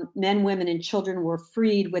men, women, and children were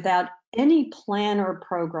freed without any plan or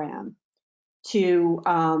program to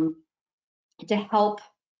help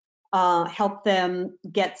them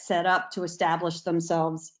get set up to establish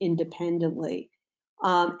themselves independently.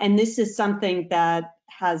 And this is something that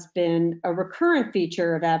has been a recurrent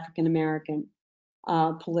feature of African American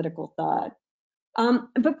political thought.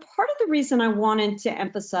 But part of the reason I wanted to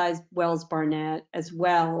emphasize Wells Barnett as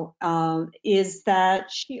well is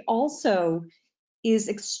that she also is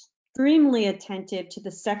extremely attentive to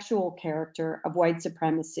the sexual character of white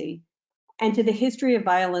supremacy and to the history of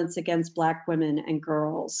violence against Black women and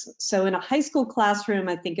girls. So in a high school classroom,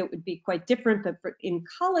 I think it would be quite different, but in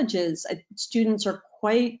colleges, students are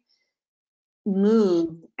quite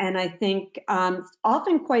moved, and I think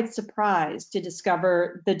often quite surprised to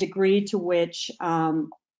discover the degree to which the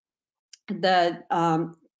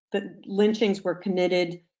lynchings were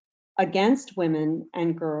committed against women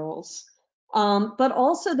and girls, but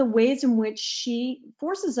also the ways in which she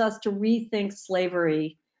forces us to rethink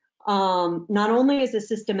slavery, not only as a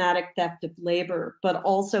systematic theft of labor, but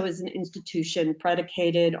also as an institution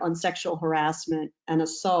predicated on sexual harassment and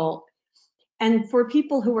assault. And for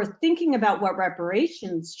people who are thinking about what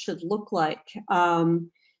reparations should look like,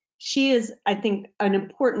 she is, I think, an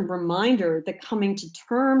important reminder that coming to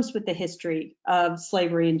terms with the history of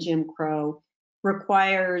slavery and Jim Crow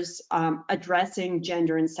requires addressing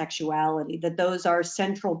gender and sexuality, that those are a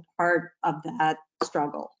central part of that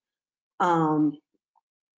struggle.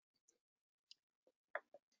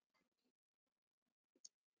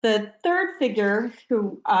 The third figure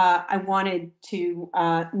who I wanted to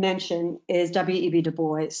mention is W.E.B. Du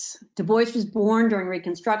Bois. Du Bois was born during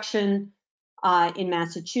Reconstruction in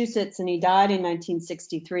Massachusetts, and he died in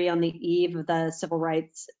 1963 on the eve of the civil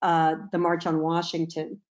rights, the March on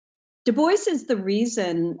Washington. Du Bois is the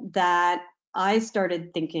reason that I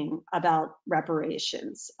started thinking about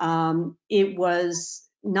reparations. It was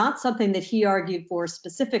not something that he argued for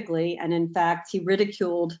specifically, and in fact, he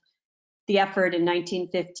ridiculed the effort in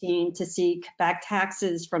 1915 to seek back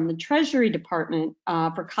taxes from the Treasury Department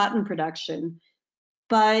for cotton production.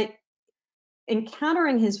 But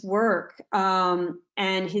encountering his work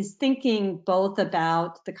and his thinking both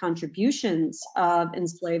about the contributions of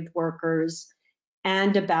enslaved workers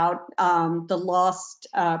and about the lost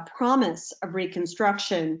promise of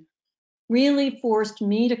Reconstruction really forced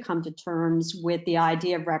me to come to terms with the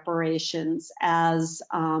idea of reparations as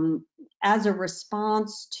a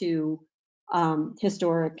response to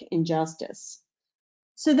historic injustice.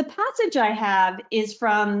 So the passage I have is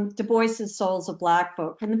from Du Bois's Souls of Black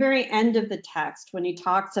Folk, from the very end of the text, when he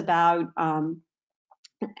talks about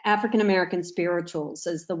African American spirituals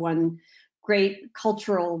as the one great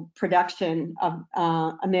cultural production of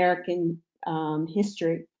American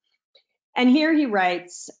history. And here he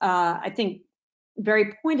writes, I think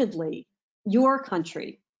very pointedly, your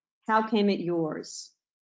country, how came it yours?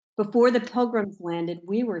 Before the pilgrims landed,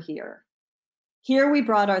 we were here. Here we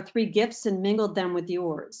brought our three gifts and mingled them with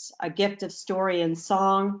yours, a gift of story and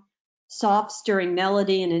song, soft stirring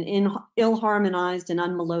melody in an ill-harmonized and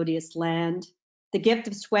unmelodious land, the gift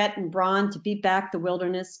of sweat and brawn to beat back the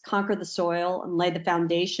wilderness, conquer the soil, and lay the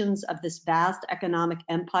foundations of this vast economic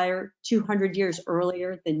empire 200 years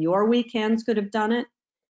earlier than your weak hands could have done it.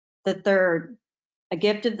 The third, a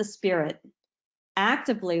gift of the spirit.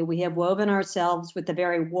 Actively, we have woven ourselves with the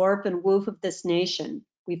very warp and woof of this nation.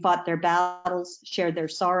 We fought their battles, shared their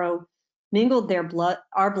sorrow, mingled their blood,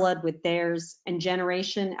 our blood with theirs, and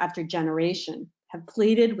generation after generation have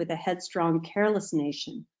pleaded with a headstrong, careless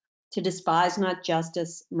nation to despise not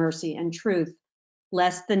justice, mercy, and truth,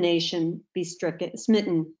 lest the nation be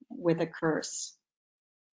smitten with a curse.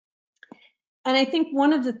 And I think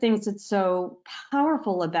one of the things that's so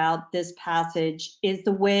powerful about this passage is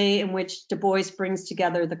the way in which Du Bois brings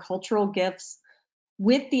together the cultural gifts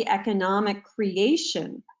with the economic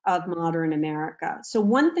creation of modern America. So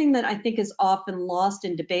one thing that I think is often lost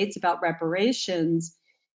in debates about reparations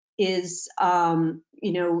is,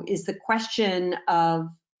 is the question of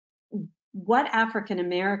what African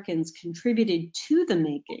Americans contributed to the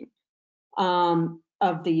making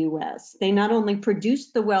of the US. They not only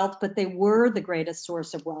produced the wealth, but they were the greatest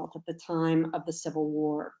source of wealth at the time of the Civil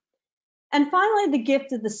War. And finally, the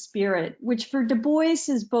gift of the spirit, which for Du Bois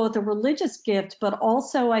is both a religious gift, but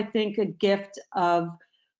also, I think, a gift of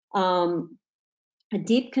a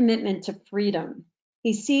deep commitment to freedom.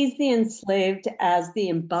 He sees the enslaved as the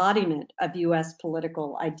embodiment of US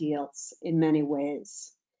political ideals in many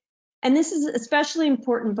ways. And this is especially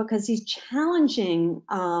important because he's challenging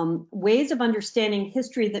ways of understanding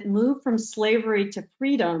history that move from slavery to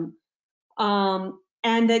freedom,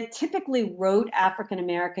 and that typically wrote African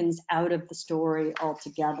Americans out of the story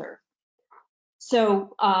altogether.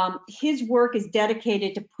 So his work is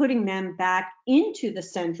dedicated to putting them back into the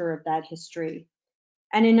center of that history.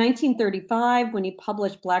 And in 1935, when he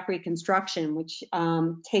published Black Reconstruction, which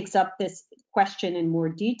takes up this question in more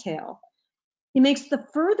detail, he makes the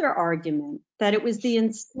further argument that it was the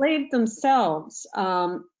enslaved themselves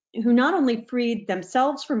who not only freed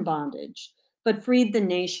themselves from bondage, but freed the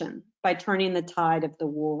nation by turning the tide of the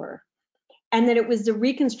war. And that it was the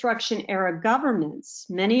Reconstruction era governments,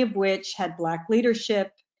 many of which had Black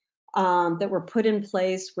leadership, that were put in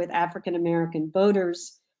place with African American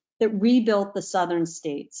voters, that rebuilt the Southern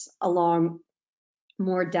states along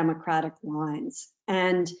more democratic lines.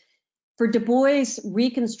 And for Du Bois,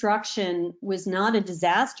 Reconstruction was not a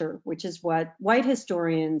disaster, which is what white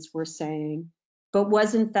historians were saying, but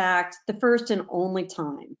was in fact the first and only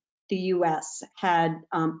time the US had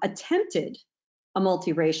attempted a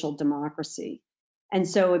multiracial democracy. And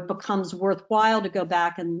so it becomes worthwhile to go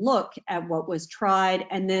back and look at what was tried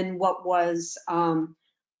and then what was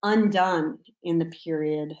undone in the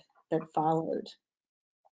period that followed.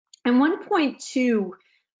 And one point, too,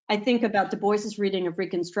 I think about Du Bois's reading of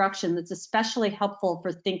Reconstruction that's especially helpful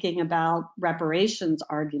for thinking about reparations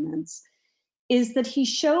arguments is that he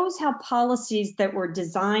shows how policies that were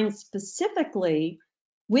designed specifically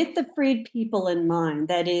with the freed people in mind,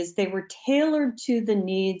 that is, they were tailored to the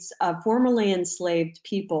needs of formerly enslaved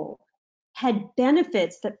people, had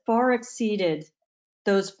benefits that far exceeded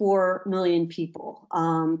those 4 million people,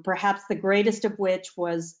 perhaps the greatest of which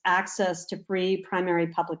was access to free primary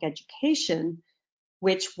public education,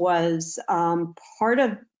 which was part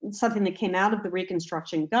of something that came out of the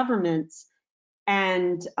Reconstruction governments,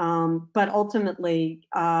 and but ultimately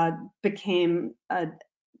became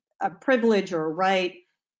a privilege or a right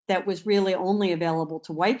that was really only available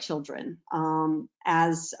to white children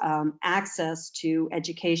as access to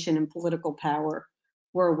education and political power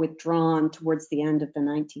were withdrawn towards the end of the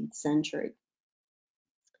 19th century.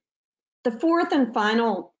 The fourth and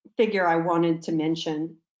final figure I wanted to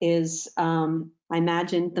mention is, I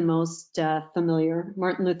imagine, the most familiar,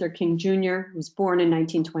 Martin Luther King Jr., who was born in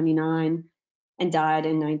 1929 and died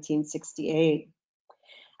in 1968.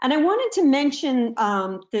 And I wanted to mention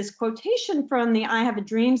this quotation from the I Have a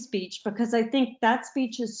Dream speech because I think that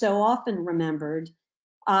speech is so often remembered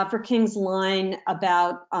for King's line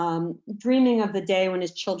about dreaming of the day when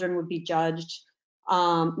his children would be judged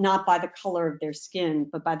not by the color of their skin,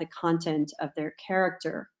 but by the content of their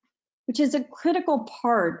character, which is a critical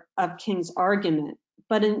part of King's argument.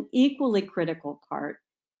 But an equally critical part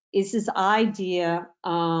is his idea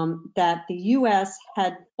that the US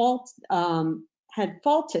had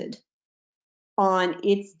faulted on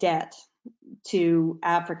its debt to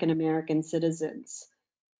African American citizens.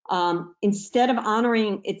 Instead of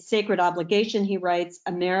honoring its sacred obligation, he writes,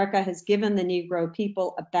 America has given the Negro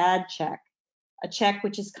people a bad check, a check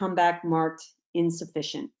which has come back marked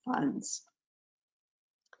insufficient funds.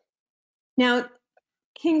 Now,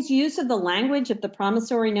 King's use of the language of the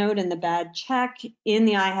promissory note and the bad check in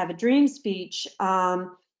the I Have a Dream speech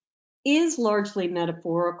is largely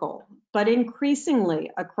metaphorical, but increasingly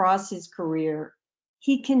across his career,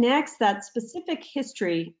 he connects that specific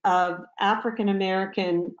history of African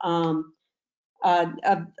American, of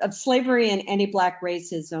slavery and anti-Black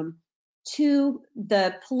racism to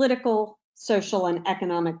the political, social, and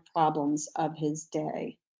economic problems of his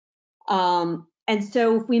day. And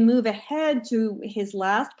so if we move ahead to his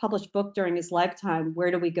last published book during his lifetime, Where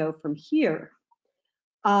Do We Go From Here?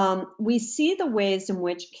 We see the ways in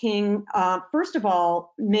which King, first of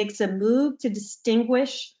all, makes a move to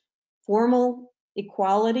distinguish formal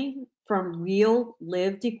equality from real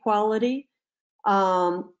lived equality,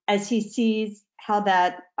 as he sees how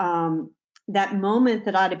that moment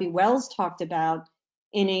that Ida B. Wells talked about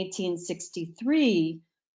in 1863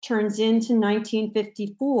 turns into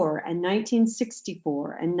 1954 and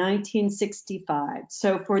 1964 and 1965.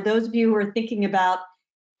 So for those of you who are thinking about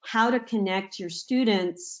how to connect your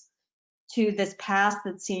students to this past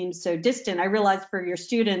that seems so distant. I realize for your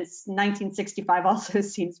students, 1965 also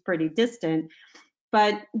seems pretty distant,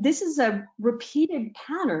 but this is a repeated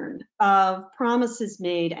pattern of promises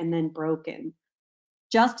made and then broken.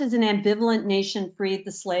 Just as an ambivalent nation freed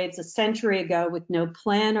the slaves a century ago with no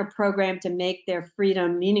plan or program to make their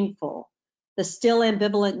freedom meaningful, the still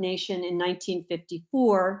ambivalent nation in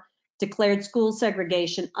 1954 declared school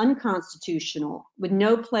segregation unconstitutional with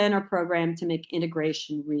no plan or program to make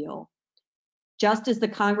integration real. Just as the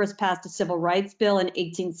Congress passed a civil rights bill in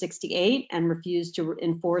 1868 and refused to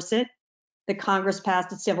enforce it, the Congress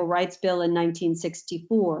passed a civil rights bill in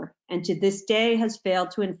 1964 and to this day has failed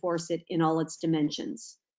to enforce it in all its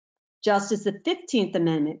dimensions. Just as the 15th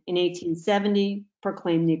Amendment in 1870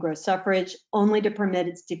 proclaimed Negro suffrage only to permit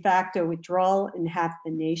its de facto withdrawal in half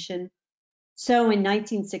the nation, so in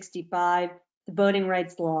 1965, the voting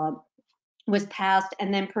rights law was passed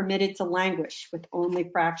and then permitted to languish with only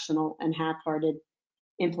fractional and half-hearted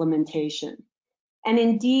implementation. And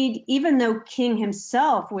indeed, even though King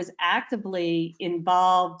himself was actively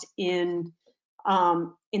involved in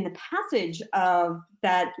the passage of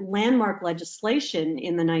that landmark legislation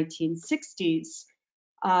in the 1960s,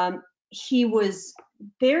 he was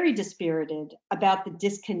very dispirited about the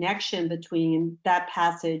disconnection between that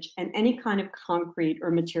passage and any kind of concrete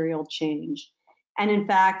or material change. And in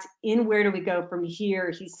fact, in Where Do We Go From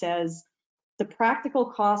Here, he says, the practical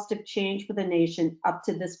cost of change for the nation up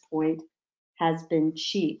to this point has been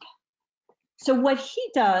cheap. So what he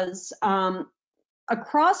does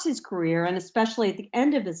across his career, and especially at the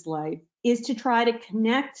end of his life, is to try to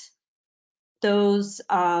connect those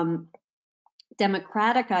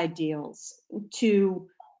democratic ideals to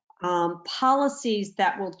policies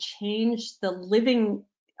that will change the living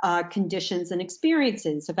conditions and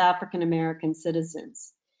experiences of African American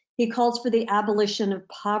citizens. He calls for the abolition of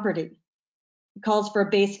poverty. He calls for a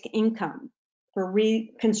basic income, for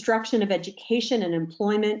reconstruction of education and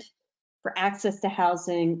employment, for access to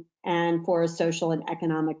housing, and for a social and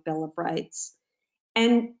economic Bill of Rights.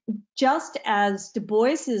 And just as Du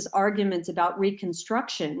Bois's arguments about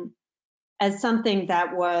Reconstruction as something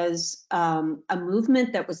that was a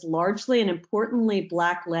movement that was largely and importantly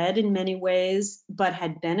Black-led in many ways, but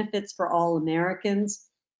had benefits for all Americans,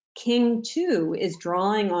 King, too, is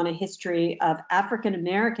drawing on a history of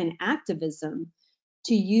African-American activism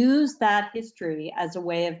to use that history as a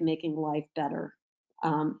way of making life better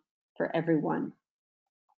for everyone.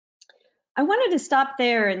 I wanted to stop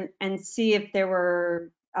there and see if there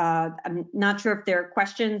were, I'm not sure if there are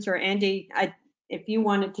questions, or Andy, if you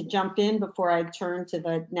wanted to jump in before I turn to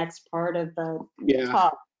the next part of the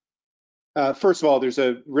talk. First of all, there's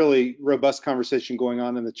a really robust conversation going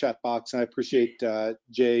on in the chat box, and I appreciate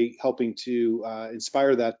Jay helping to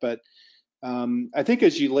inspire that. But I think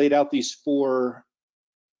as you laid out these four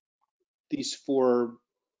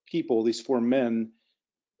people, these four men,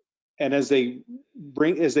 and as they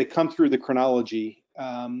come through the chronology,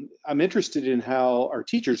 I'm interested in how our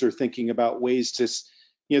teachers are thinking about ways to,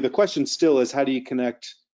 the question still is, how do you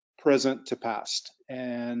connect present to past,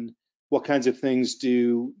 and what kinds of things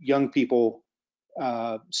do young people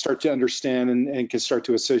start to understand and can start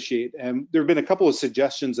to associate? And there have been a couple of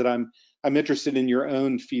suggestions that I'm interested in your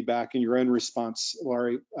own feedback and your own response,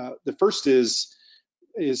 Lawrie. The first is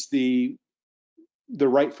the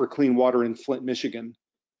right for clean water in Flint, Michigan.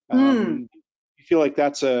 You feel like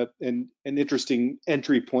that's an interesting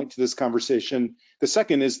entry point to this conversation. The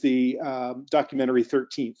second is the documentary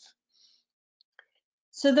 13th.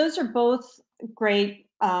 So those are both great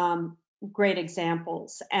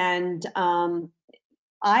examples. And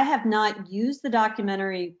I have not used the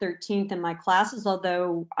documentary 13th in my classes,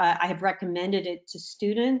 although I have recommended it to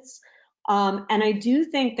students. And I do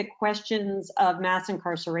think the questions of mass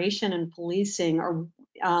incarceration and policing are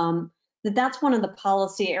that's one of the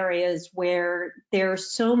policy areas where there are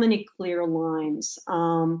so many clear lines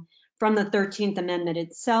from the 13th Amendment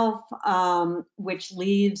itself, which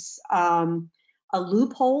leaves a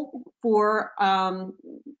loophole for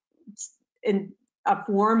in a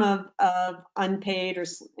form of unpaid or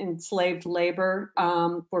enslaved labor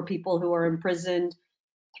for people who are imprisoned,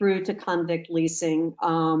 through to convict leasing,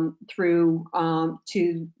 through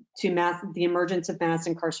to the emergence of mass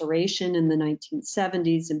incarceration in the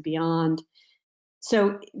 1970s and beyond.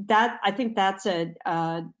 So that, I think that's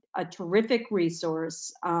a terrific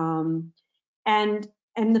resource. And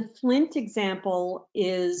the Flint example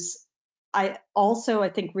is I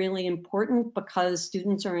think really important, because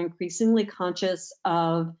students are increasingly conscious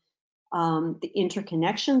of the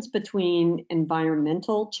interconnections between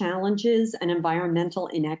environmental challenges and environmental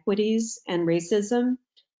inequities and racism.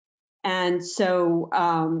 And so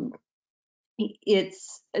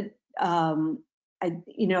it's, the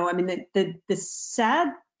sad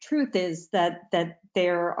truth is that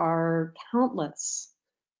there are countless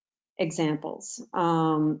examples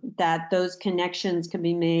that those connections can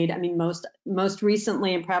be made. I mean, most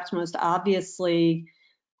recently and perhaps most obviously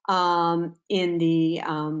in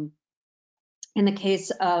the case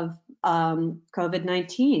of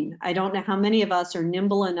COVID-19. I don't know how many of us are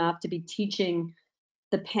nimble enough to be teaching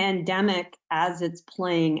the pandemic as it's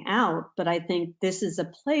playing out, but I think this is a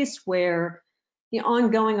place where the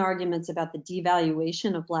ongoing arguments about the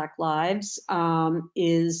devaluation of Black lives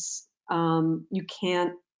is you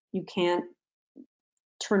can't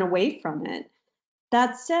turn away from it.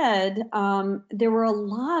 That said, there were a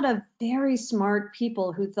lot of very smart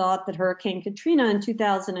people who thought that Hurricane Katrina in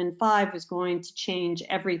 2005 was going to change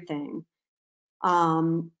everything,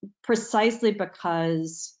 precisely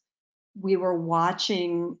because we were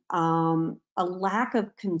watching a lack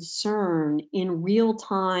of concern in real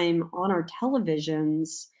time on our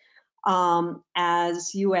televisions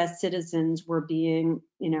as U.S. citizens were being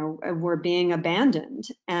abandoned.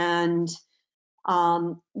 And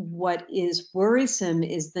what is worrisome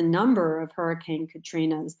is the number of Hurricane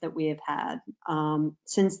Katrinas that we have had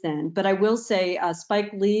since then. But I will say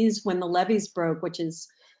Spike Lee's When the Levees Broke, which is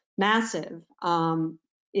massive,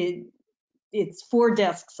 it's 4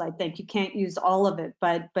 discs, I think. You can't use all of it,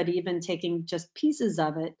 but even taking just pieces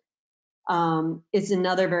of it is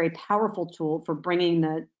another very powerful tool for bringing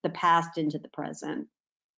the past into the present.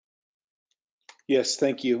 Yes,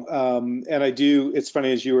 thank you. And I do, it's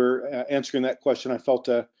funny, as you were answering that question, I felt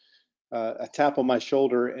a tap on my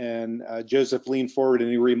shoulder, and Joseph leaned forward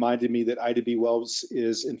and he reminded me that Ida B. Wells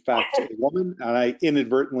is in fact a woman, and I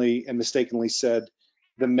inadvertently and mistakenly said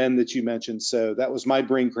the men that you mentioned. So that was my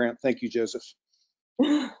brain cramp. Thank you, Joseph.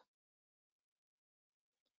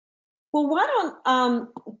 Well,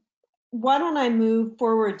 why don't I move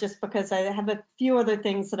forward, just because I have a few other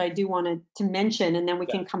things that I do want to mention, and then we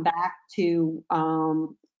Yeah. can come back to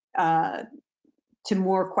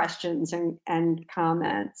more questions and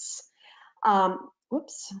comments.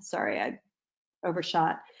 Whoops, sorry, I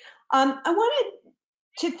overshot. I wanted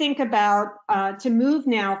to think about, to move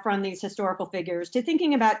now from these historical figures to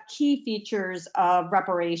thinking about key features of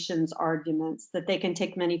reparations arguments, that they can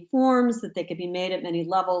take many forms, that they can be made at many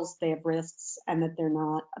levels, they have risks, and that they're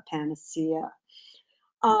not a panacea.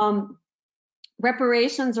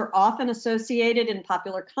 Reparations are often associated in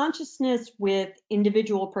popular consciousness with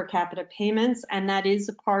individual per capita payments, and that is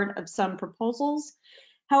a part of some proposals.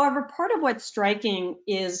 However, part of what's striking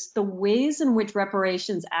is the ways in which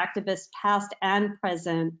reparations activists, past and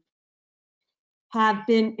present, have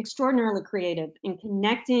been extraordinarily creative in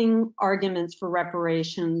connecting arguments for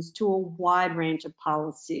reparations to a wide range of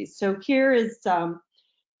policies. So here is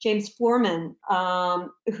James Foreman,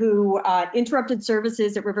 who interrupted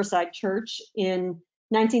services at Riverside Church in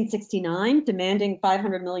 1969, demanding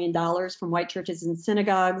 $500 million from white churches and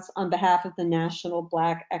synagogues on behalf of the National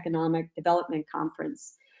Black Economic Development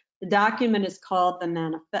Conference. The document is called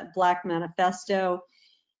the Black Manifesto.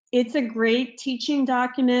 It's a great teaching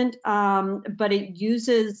document, but it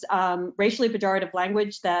uses racially pejorative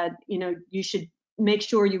language that you should make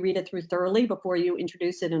sure you read it through thoroughly before you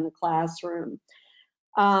introduce it in a classroom.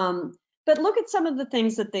 But look at some of the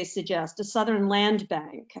things that they suggest: a Southern land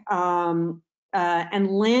bank,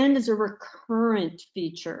 and land is a recurrent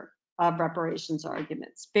feature of reparations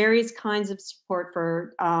arguments. Various kinds of support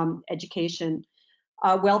for education,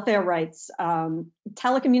 welfare rights,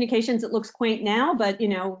 telecommunications. It looks quaint now, but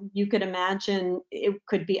you could imagine it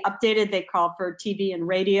could be updated. They call for TV and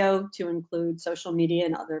radio to include social media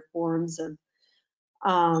and other forms of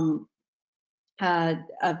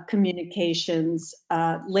communications,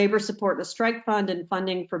 labor support, a strike fund, and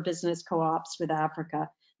funding for business co-ops with Africa.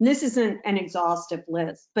 And this isn't an exhaustive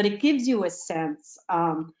list, but it gives you a sense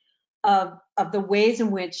of the ways in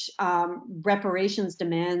which reparations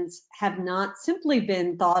demands have not simply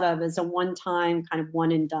been thought of as a one-time kind of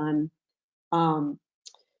one and done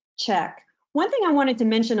check. One thing I wanted to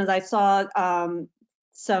mention is I saw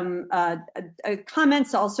some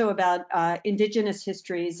comments also about indigenous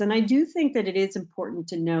histories, and I do think that it is important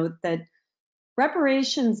to note that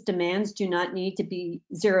reparations demands do not need to be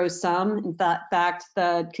zero-sum. In fact,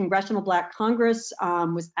 the Congressional Black Congress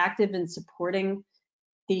was active in supporting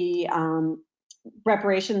the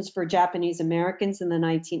reparations for Japanese Americans in the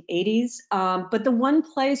 1980s. But the one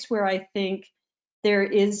place where I think there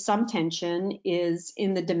is some tension is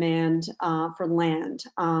in the demand for land.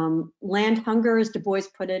 Land hunger, as Du Bois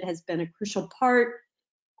put it, has been a crucial part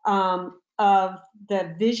of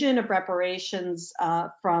the vision of reparations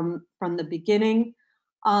from the beginning.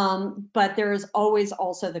 But there is always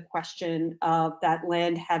also the question of that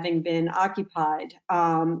land having been occupied,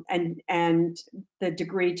 and the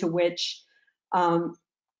degree to which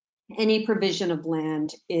any provision of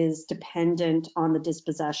land is dependent on the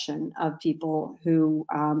dispossession of people who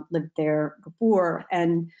lived there before.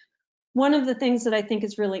 And one of the things that I think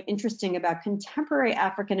is really interesting about contemporary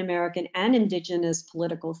African American and indigenous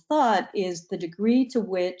political thought is the degree to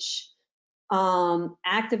which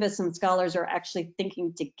activists and scholars are actually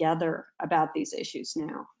thinking together about these issues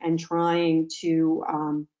now and trying to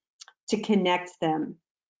connect them.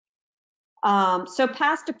 So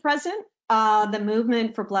past to present, the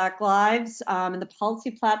movement for Black Lives and the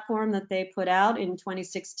policy platform that they put out in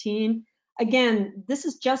 2016. Again, this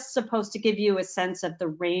is just supposed to give you a sense of the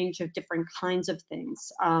range of different kinds of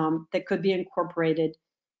things that could be incorporated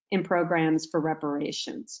in programs for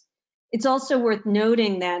reparations. It's also worth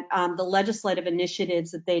noting that the legislative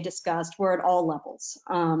initiatives that they discussed were at all levels.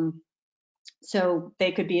 So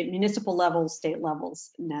they could be at municipal levels, state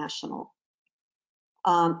levels, national.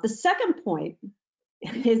 The second point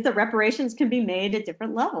is that reparations can be made at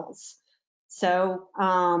different levels. So,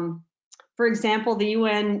 for example, the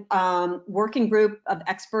UN Working Group of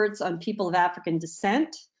Experts on People of African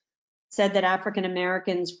Descent said that African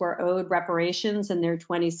Americans were owed reparations in their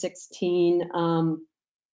 2016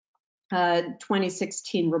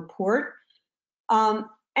 report. And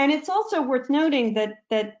it's also worth noting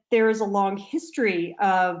that there is a long history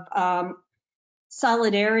of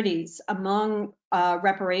solidarities among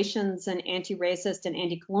reparations and anti-racist and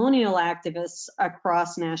anti-colonial activists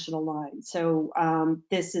across national lines. So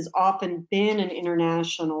this has often been an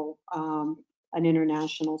international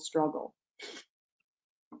struggle.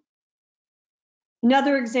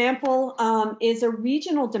 Another example is a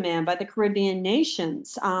regional demand by the Caribbean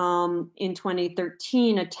nations in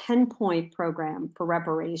 2013, a 10-point program for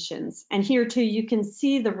reparations. And here too, you can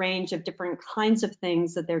see the range of different kinds of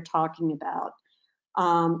things that they're talking about.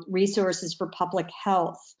 Resources for public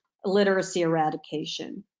health, illiteracy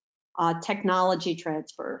eradication, technology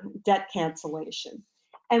transfer, debt cancellation.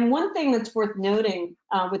 And one thing that's worth noting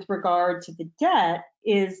with regard to the debt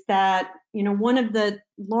is that, you know, one of the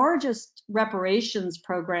largest reparations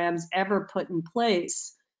programs ever put in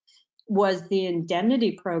place was the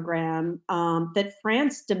indemnity program that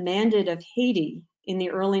France demanded of Haiti in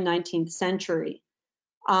the early 19th century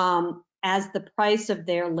as the price of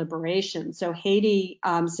their liberation. So Haiti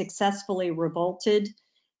successfully revolted,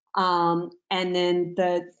 and then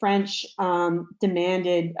the French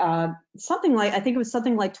demanded something like, I think it was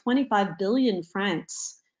something like 25 billion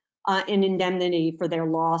francs in indemnity for their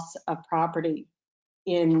loss of property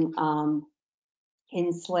in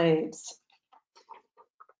slaves.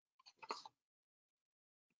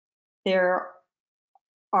 There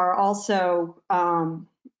are also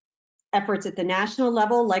efforts at the national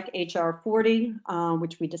level, like HR 40,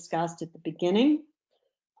 which we discussed at the beginning.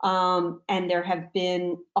 And there have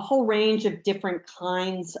been a whole range of different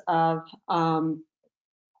kinds of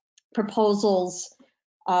proposals,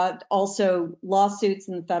 also lawsuits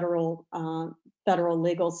in the federal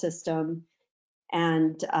legal system,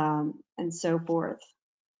 and so forth.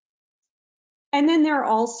 And then there are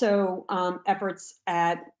also efforts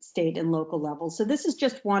at state and local levels. So this is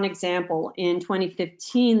just one example. In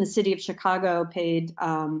 2015, the city of Chicago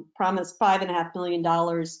promised $5.5 million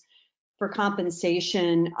for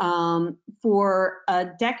compensation for a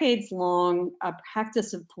decades-long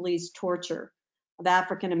practice of police torture of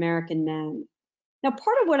African-American men. Now,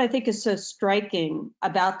 part of what I think is so striking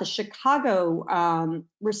about the Chicago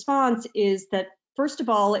response is that, first of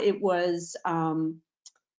all, it was a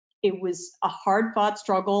hard-fought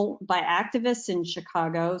struggle by activists in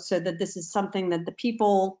Chicago, so that this is something that the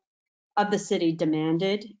people of the city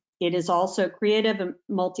demanded. It is also creative and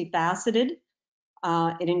multifaceted.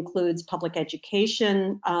 It includes public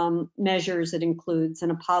education measures. It includes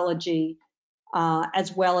an apology,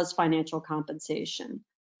 as well as financial compensation.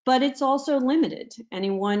 But it's also limited.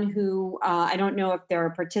 Anyone who, I don't know if there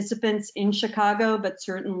are participants in Chicago, but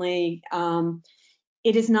certainly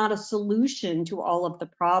it is not a solution to all of the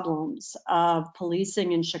problems of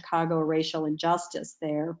policing in Chicago, racial injustice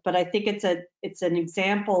there. But I think it's an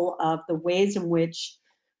example of the ways in which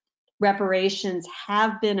reparations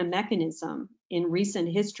have been a mechanism in recent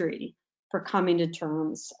history for coming to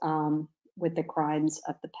terms with the crimes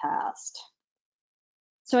of the past.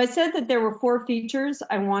 So I said that there were 4 features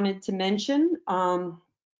I wanted to mention.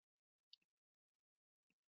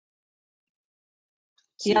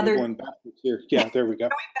 The other going backwards here. Yeah, there we go.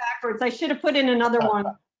 Going backwards. I should have put in another one.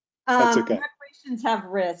 That's okay. Reparations have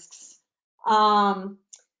risks. One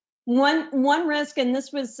risk, and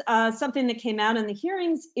this was something that came out in the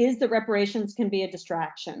hearings, is that reparations can be a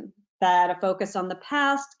distraction, that a focus on the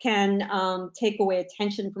past can take away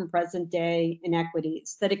attention from present day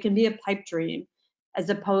inequities, that it can be a pipe dream as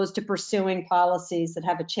opposed to pursuing policies that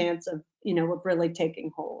have a chance of, of really taking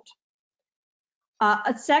hold.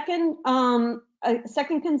 A second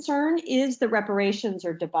concern is that reparations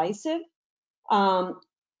are divisive.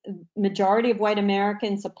 Majority of white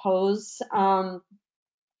Americans oppose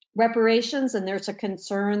reparations, and there's a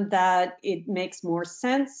concern that it makes more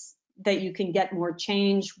sense, that you can get more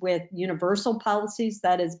change with universal policies,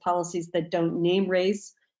 that is, policies that don't name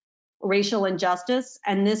race, racial injustice.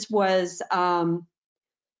 And this was one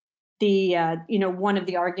of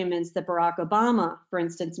the arguments that Barack Obama, for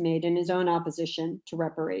instance, made in his own opposition to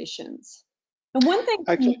reparations. And one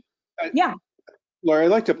thing, yeah. Lawrie,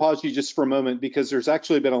 I'd like to pause you just for a moment, because there's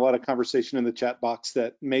actually been a lot of conversation in the chat box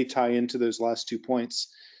that may tie into those last 2 points.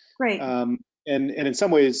 Great. And in some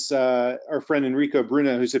ways, our friend Enrico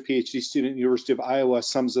Bruno, who's a PhD student at the University of Iowa,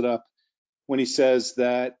 sums it up when he says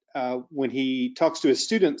that when he talks to his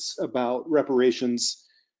students about reparations,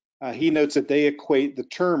 he notes that they equate the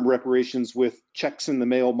term reparations with checks in the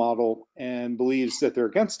mail model and believes that they're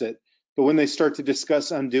against it. But when they start to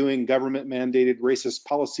discuss undoing government-mandated racist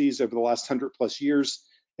policies over the last 100+ years,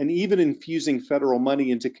 and even infusing federal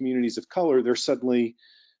money into communities of color, they're suddenly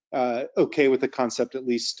okay with the concept, at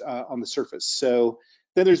least on the surface. So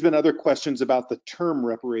then there's been other questions about the term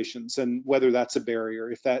reparations and whether that's a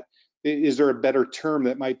barrier, if that Is there a better term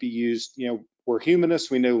that might be used? We're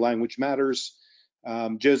humanists, we know language matters.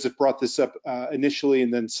 Joseph brought this up initially,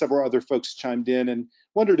 and then several other folks chimed in and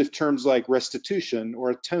wondered if terms like restitution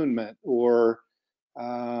or atonement or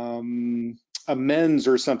amends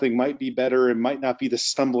or something might be better and might not be the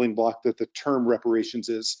stumbling block that the term reparations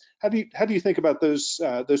is. How do you think about those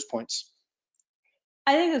points?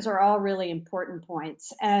 I think those are all really important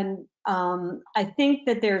points. And I think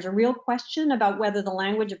that there's a real question about whether the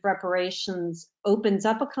language of reparations opens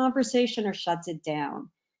up a conversation or shuts it down.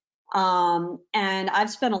 And I've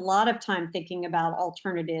spent a lot of time thinking about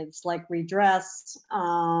alternatives like redress,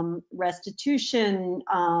 restitution,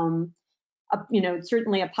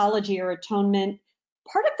 certainly apology or atonement.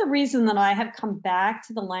 Part of the reason that I have come back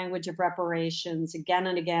to the language of reparations again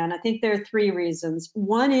and again, I think there are three reasons.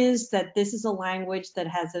 One is that this is a language that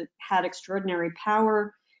has had extraordinary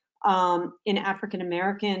power in African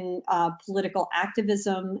American political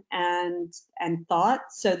activism and thought,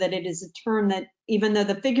 so that it is a term that, even though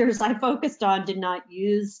the figures I focused on did not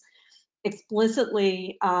use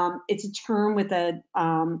explicitly, it's a term with a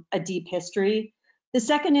deep history. The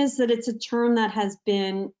second is that it's a term that has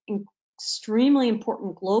been extremely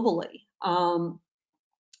important globally.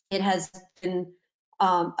 It has been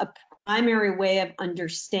a primary way of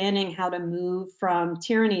understanding how to move from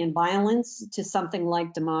tyranny and violence to something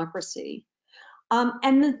like democracy.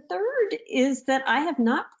 And the third is that I have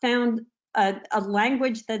not found a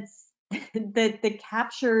language that's that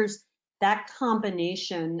captures that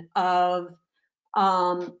combination of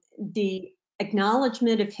the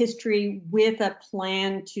acknowledgement of history with a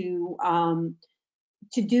plan to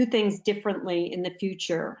do things differently in the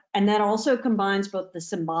future. And that also combines both the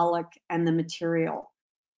symbolic and the material.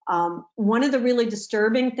 One of the really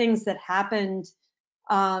disturbing things that happened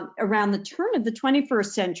around the turn of the 21st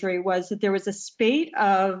century was that there was a spate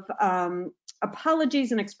of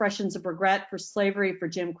apologies and expressions of regret for slavery, for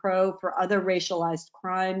Jim Crow, for other racialized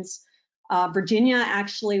crimes. Virginia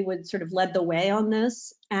actually would sort of led the way on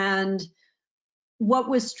this. And what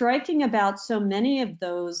was striking about so many of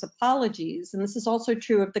those apologies, and this is also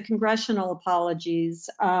true of the congressional apologies,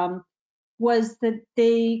 was that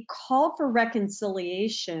they called for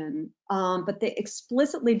reconciliation, but they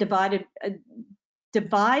explicitly divided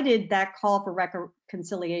that call for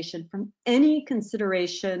reconciliation from any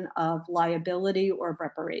consideration of liability or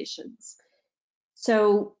reparations.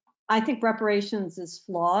 So I think reparations is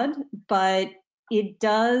flawed, but it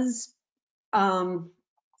does,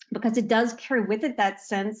 because it does carry with it that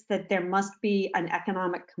sense that there must be an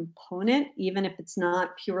economic component, even if it's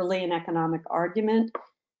not purely an economic argument.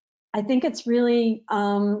 I think it's really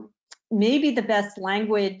maybe the best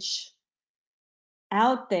language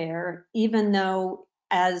out there, even though,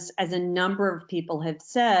 as a number of people have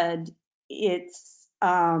said, it's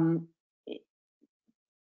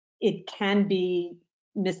it can be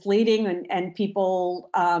misleading, and people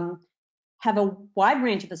have a wide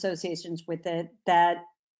range of associations with it that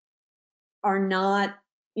are not,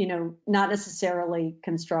 not necessarily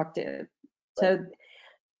constructive. Right. So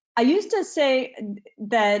I used to say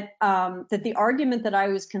that that the argument that I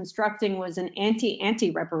was constructing was an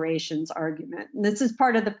anti-reparations argument. And this is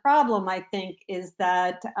part of the problem, I think, is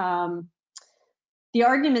that the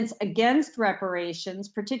arguments against reparations,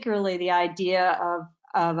 particularly the idea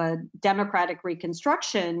of a democratic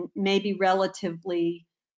reconstruction, may be relatively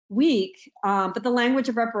weak, but the language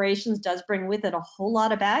of reparations does bring with it a whole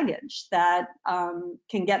lot of baggage that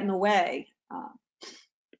can get in the way.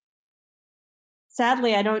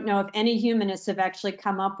 Sadly, I don't know if any humanists have actually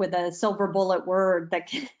come up with a silver bullet word that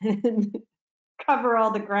can cover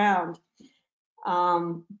all the ground.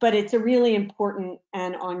 But it's a really important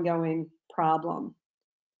and ongoing problem.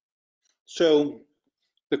 So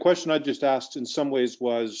the question I just asked in some ways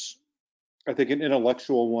was, I think, an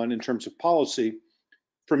intellectual one in terms of policy.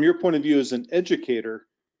 From your point of view as an educator,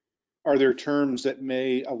 are there terms that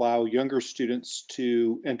may allow younger students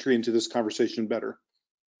to enter into this conversation better?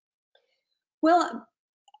 Well,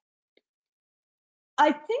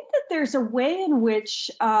 I think that there's a way in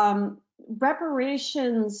which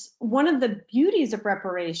reparations, one of the beauties of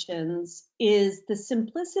reparations is the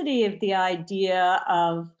simplicity of the idea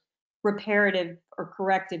of reparative or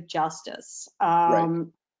corrective justice. Right.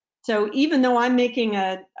 So even though I'm making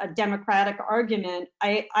a democratic argument,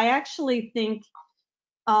 I actually think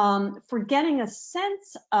for getting a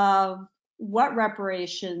sense of what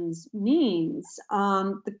reparations means,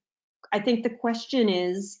 I think the question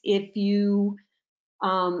is, if you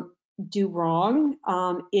do wrong,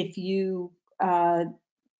 if you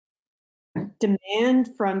demand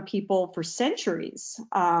from people for centuries,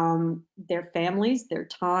 their families, their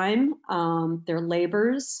time, their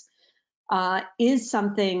labors, is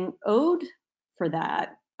something owed for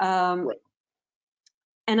that. Right.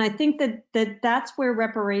 And I think that's where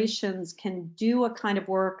reparations can do a kind of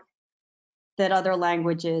work that other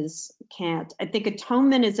languages can't. I think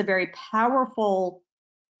atonement is a very powerful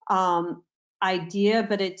idea,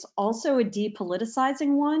 but it's also a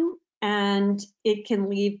depoliticizing one, and it can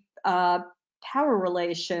leave power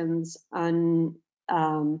relations unaddressed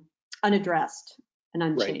and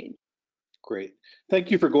Right. unchanged. Great.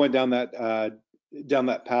 Thank you for going down that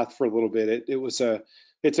path for a little bit.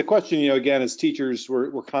 It's a question, again, as teachers,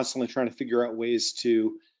 we're constantly trying to figure out ways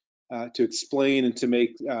to explain and to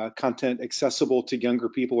make content accessible to younger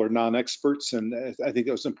people or non-experts, and I think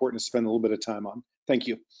that was important to spend a little bit of time on. Thank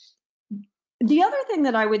you. The other thing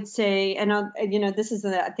that I would say, and this is,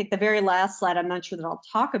 I think, the very last slide, I'm not sure that I'll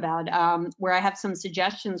talk about, where I have some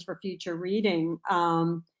suggestions for future reading,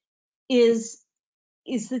 is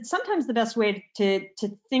that sometimes the best way to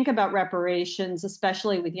think about reparations,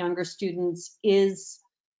 especially with younger students, is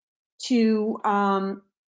to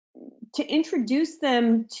introduce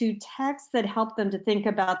them to texts that help them to think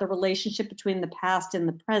about the relationship between the past and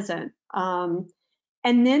the present.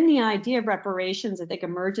 And then the idea of reparations, I think,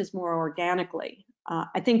 emerges more organically.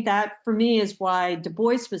 I think that, for me, is why Du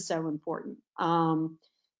Bois was so important.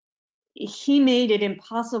 He made it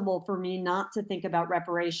impossible for me not to think about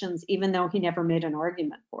reparations, even though he never made an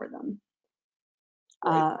argument for them.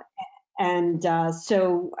 Right.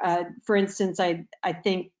 So, for instance, I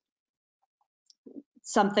think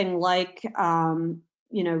something like,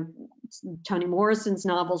 Toni Morrison's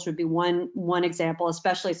novels would be one example,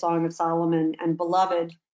 especially Song of Solomon and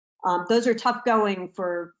Beloved. Those are tough going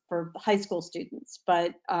for high school students,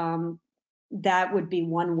 but that would be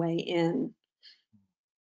one way in.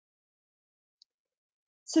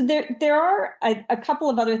 So there are a couple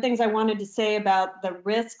of other things I wanted to say about the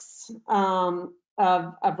risks of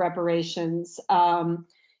reparations.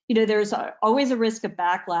 There's always a risk of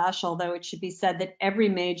backlash, although it should be said that every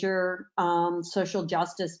major social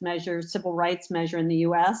justice measure, civil rights measure in the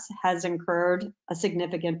US has incurred a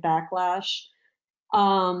significant backlash.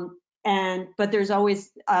 But there's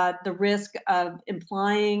always the risk of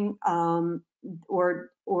implying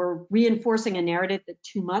or reinforcing a narrative that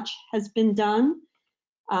too much has been done.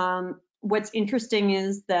 What's interesting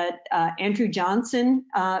is that Andrew Johnson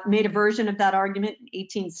made a version of that argument in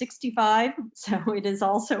 1865, so it is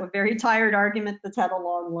also a very tired argument that's had a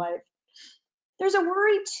long life. There's a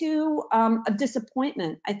worry, too, of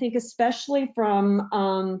disappointment, I think, especially from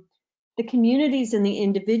the communities and the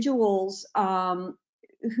individuals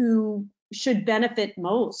who should benefit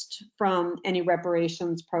most from any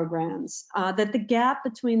reparations programs, that the gap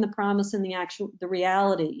between the promise and the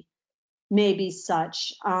reality may be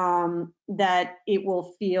such that it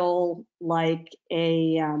will feel like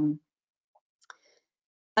a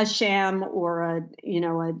sham or a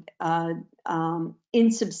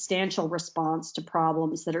insubstantial response to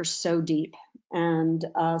problems that are so deep and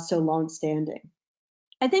so long-standing.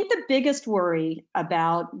 I think the biggest worry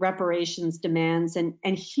about reparations demands, and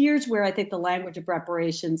here's where I think the language of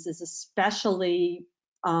reparations is especially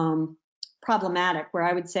problematic, where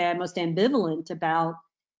I would say I'm most ambivalent about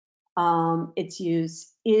its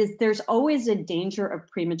use, is there's always a danger of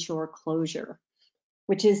premature closure,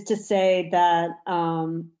 which is to say that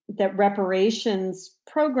that reparations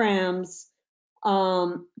programs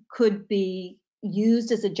could be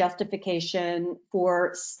used as a justification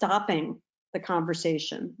for stopping the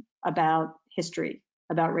conversation about history,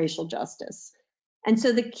 about racial justice. And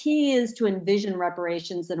so the key is to envision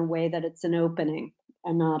reparations in a way that it's an opening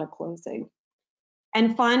and not a closing.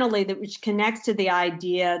 And finally, which connects to the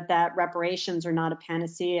idea that reparations are not a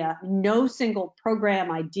panacea. No single program,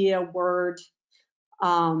 idea, word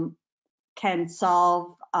can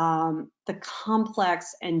solve the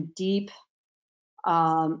complex and deep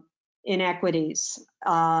inequities.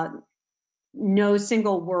 No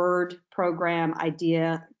single word, program,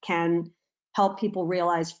 idea can help people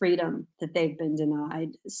realize freedom that they've been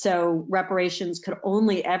denied. So reparations could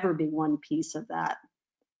only ever be one piece of that.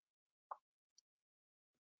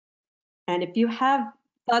 And if you have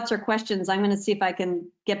thoughts or questions, I'm going to see if I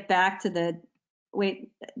can get back to the beginning.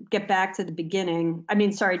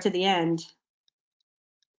 To the end.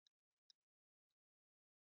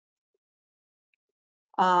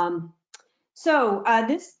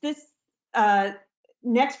 This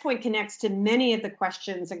next point connects to many of the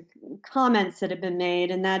questions and comments that have been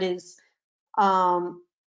made, and that is,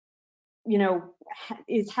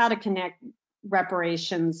 is how to connect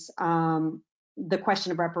reparations, the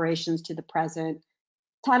question of reparations, to the present.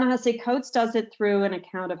 Ta-Nehisi Coates does it through an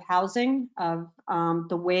account of housing, of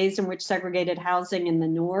the ways in which segregated housing in the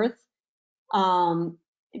North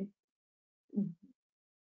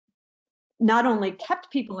not only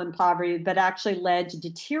kept people in poverty, but actually led to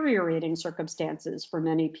deteriorating circumstances for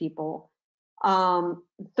many people.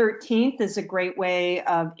 13th is a great way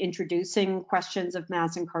of introducing questions of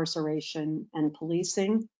mass incarceration and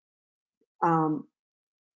policing.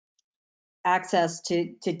 Access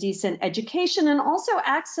to decent education, and also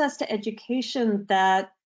access to education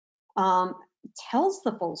that tells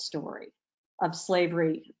the full story of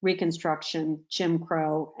slavery, Reconstruction, Jim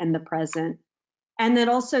Crow, and the present, and that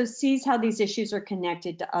also sees how these issues are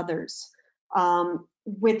connected to others.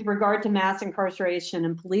 With regard to mass incarceration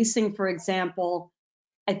and policing, for example,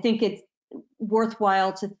 I think it's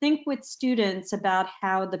worthwhile to think with students about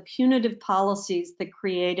how the punitive policies that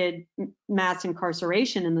created mass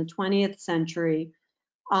incarceration in the 20th century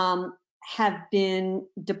have been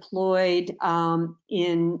deployed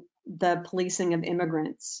in the policing of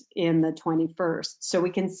immigrants in the 21st. So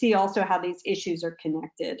we can see also how these issues are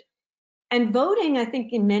connected. And voting, I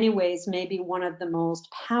think, in many ways may be one of the most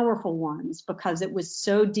powerful ones because it was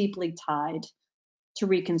so deeply tied to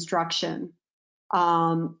Reconstruction.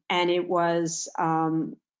 And it was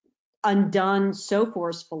undone so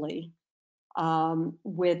forcefully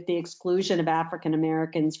with the exclusion of African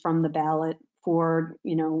Americans from the ballot for,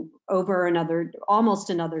 over almost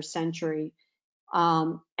another century.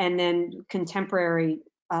 And then contemporary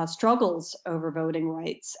struggles over voting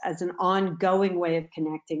rights as an ongoing way of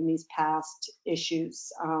connecting these past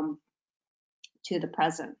issues to the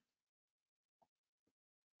present.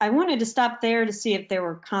 I wanted to stop there to see if there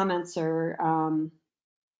were comments or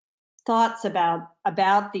thoughts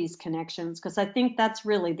about these connections, because I think that's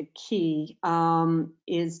really the key,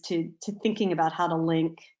 is to thinking about how to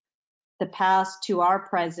link the past to our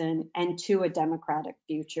present and to a democratic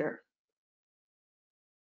future.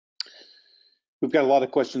 We've got a lot of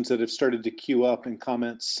questions that have started to queue up in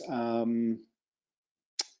comments.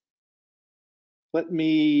 Let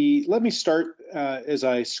me start as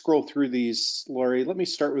I scroll through these, Lawrie. Let me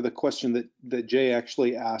start with a question that Jay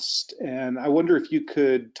actually asked, and I wonder if you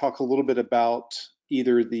could talk a little bit about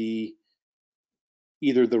either the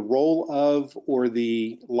role of or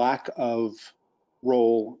the lack of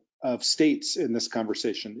role of states in this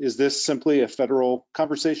conversation. Is this simply a federal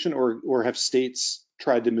conversation, or have states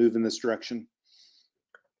tried to move in this direction?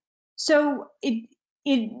 So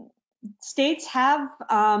states have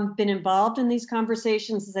been involved in these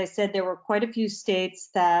conversations. As I said, there were quite a few states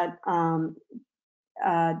that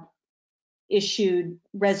issued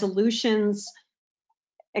resolutions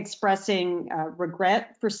expressing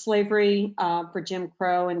regret for slavery, for Jim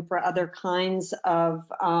Crow, and for other kinds of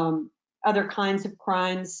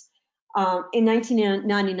crimes. In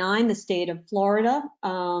 1999, the state of Florida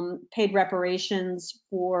paid reparations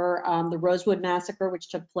for the Rosewood Massacre, which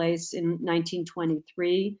took place in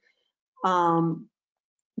 1923,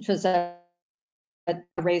 which was a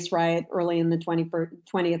race riot early in the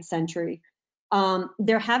 20th century.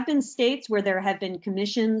 There have been states where there have been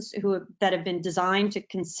commissions that have been designed to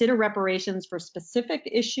consider reparations for specific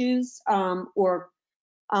issues or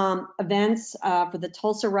events for the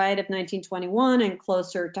Tulsa riot of 1921, and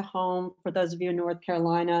closer to home, for those of you in North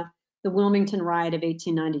Carolina, the Wilmington riot of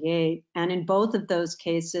 1898. And in both of those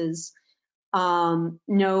cases, no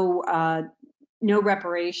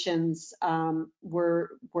reparations were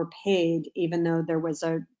paid, even though there was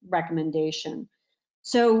a recommendation.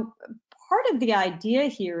 So part of the idea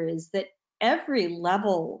here is that every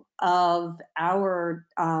level of our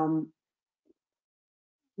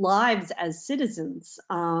lives as citizens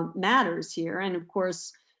matters here. And of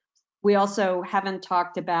course, we also haven't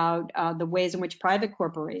talked about the ways in which private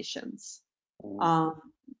corporations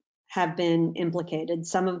have been implicated.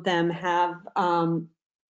 Some of them have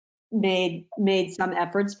made some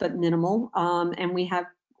efforts, but minimal. And we have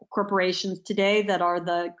corporations today that are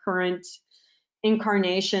the current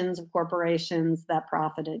incarnations of corporations that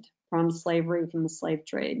profited from slavery, from the slave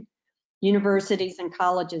trade. Universities and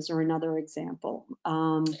colleges are another example.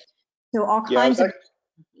 So all kinds of.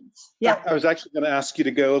 I was actually going to ask you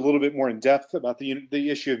to go a little bit more in depth about the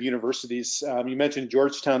issue of universities. You mentioned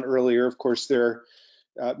Georgetown earlier. Of course, there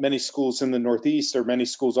are many schools in the Northeast. There are many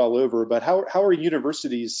schools all over. But how are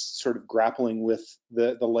universities sort of grappling with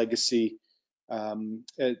the legacy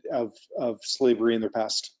of slavery in their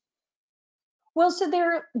past? Well, so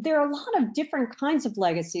there are a lot of different kinds of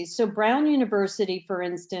legacies. So Brown University, for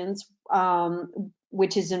instance,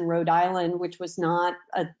 which is in Rhode Island, which was not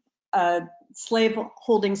a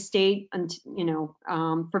slave-holding state,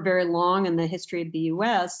 for very long in the history of the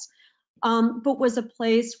U.S., but was a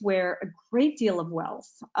place where a great deal of wealth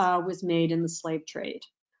was made in the slave trade.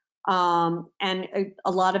 And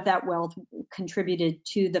a lot of that wealth contributed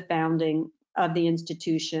to the founding of the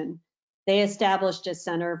institution. They established a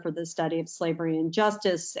Center for the Study of Slavery and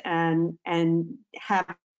Justice and have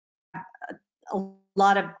a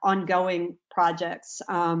lot of ongoing projects.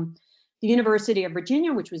 The University of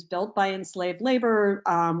Virginia, which was built by enslaved labor,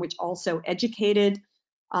 which also educated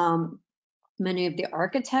many of the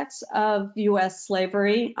architects of US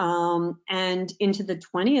slavery, and into the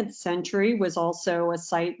 20th century was also a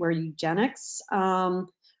site where eugenics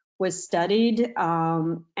was studied.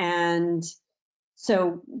 And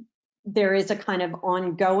so there is a kind of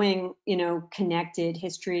ongoing, connected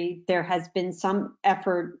history. There has been some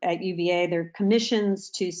effort at UVA. There are commissions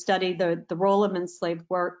to study the role of enslaved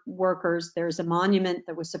workers. There's a monument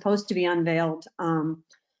that was supposed to be unveiled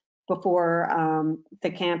before the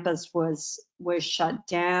campus was shut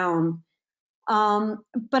down.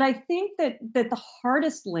 But I think that the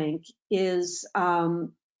hardest link is the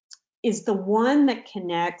one that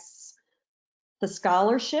connects the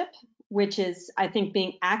scholarship, which is, I think,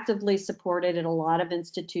 being actively supported at a lot of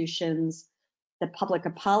institutions, the public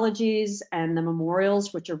apologies and the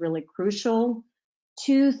memorials, which are really crucial,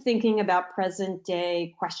 to thinking about present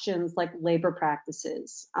day questions like labor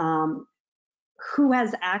practices. Who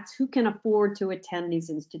has acts, who can afford to attend these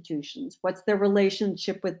institutions? What's their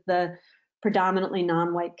relationship with the predominantly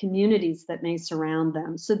non-white communities that may surround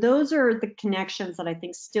them? So those are the connections that I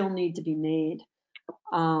think still need to be made.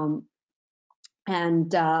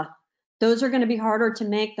 Those are going to be harder to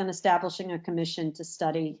make than establishing a commission to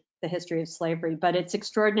study the history of slavery. But it's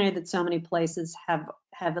extraordinary that so many places have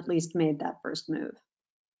at least made that first move.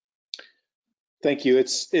 Thank you.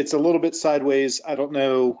 It's a little bit sideways. I don't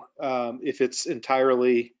know if it's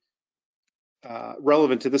entirely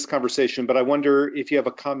relevant to this conversation, but I wonder if you have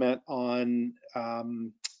a comment on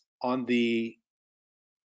the,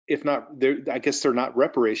 if not, I guess they're not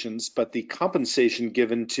reparations, but the compensation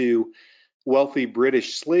given to wealthy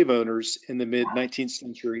British slave owners in the mid-19th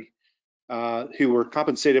century who were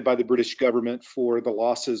compensated by the British government for the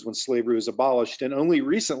losses when slavery was abolished. And only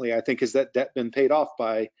recently, I think, has that debt been paid off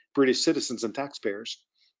by British citizens and taxpayers.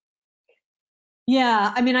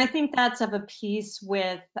 Yeah, I mean, I think that's of a piece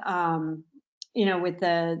with, with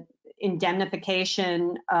the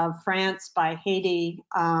indemnification of France by Haiti,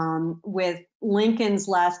 with Lincoln's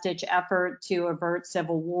last-ditch effort to avert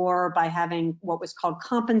civil war by having what was called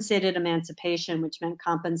compensated emancipation, which meant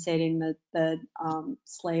compensating the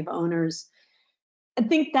slave owners. I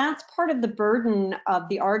think that's part of the burden of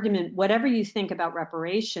the argument, whatever you think about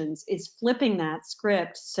reparations, is flipping that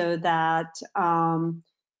script so that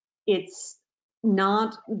it's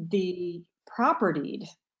not the propertied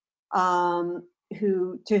to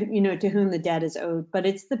whom the debt is owed, but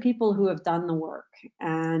it's the people who have done the work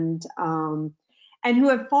and who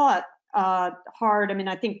have fought hard. I mean,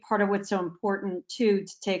 I think part of what's so important too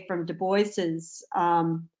to take from Du Bois's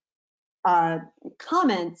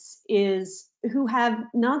comments is who have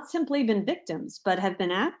not simply been victims, but have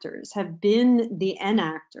been actors, have been the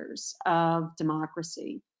enactors of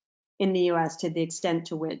democracy in the US to the extent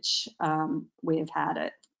to which we have had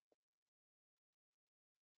it.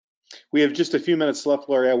 We have just a few minutes left,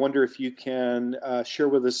 Lawrie. I wonder if you can share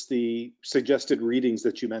with us the suggested readings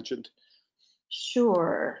that you mentioned.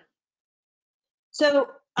 Sure. So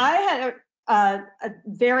I had a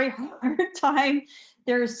very hard time.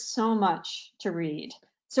 There's so much to read.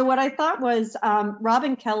 So what I thought was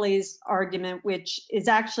Robin Kelley's argument, which is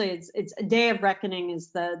actually, it's A Day of Reckoning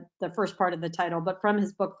is the first part of the title, but from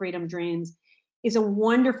his book, Freedom Dreams, is a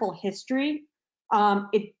wonderful history.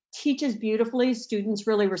 It teaches beautifully. Students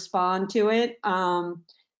really respond to it.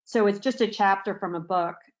 So it's just a chapter from a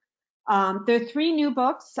book. There are 3 new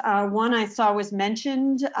books. One I saw was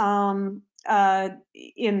mentioned in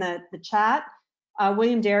the chat.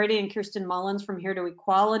 William Darity and Kirsten Mullins, From Here to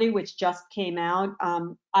Equality, which just came out.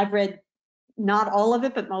 I've read not all of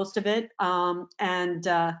it, but most of it. And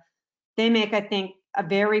they make, I think, a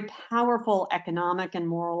very powerful economic and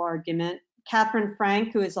moral argument. Catherine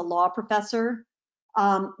Frank, who is a law professor,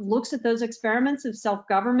 looks at those experiments of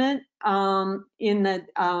self-government in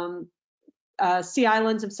the Sea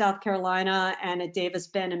Islands of South Carolina and at Davis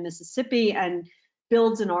Bend in Mississippi and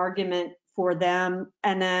builds an argument for them.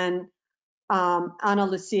 And then Ana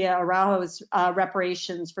Lucia Araujo's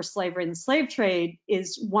Reparations for Slavery and the Slave Trade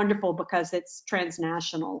is wonderful because it's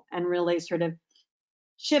transnational and really sort of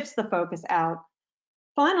shifts the focus out.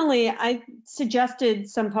 Finally, I suggested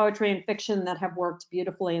some poetry and fiction that have worked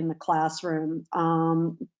beautifully in the classroom.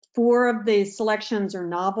 4 of the selections are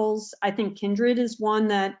novels. I think Kindred is one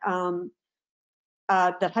that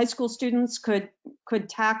that high school students could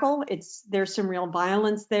tackle. There's some real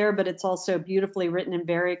violence there, but it's also beautifully written and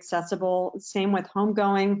very accessible. Same with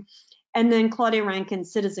Homegoing. And then Claudia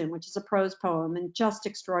Rankine's Citizen, which is a prose poem and just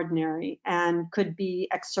extraordinary and could be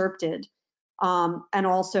excerpted, and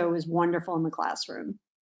also is wonderful in the classroom.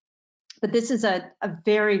 But this is a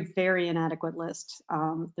very, very inadequate list.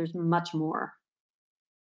 There's much more.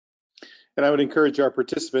 And I would encourage our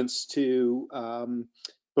participants to,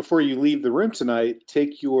 before you leave the room tonight,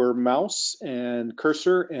 take your mouse and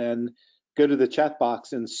cursor and go to the chat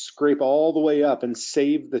box and scrape all the way up and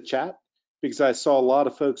save the chat, because I saw a lot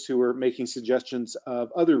of folks who were making suggestions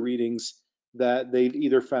of other readings that they've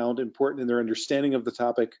either found important in their understanding of the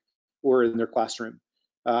topic or in their classroom.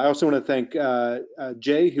 I also want to thank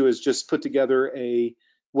Jay, who has just put together a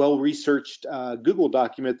well-researched Google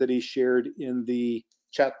document that he shared in the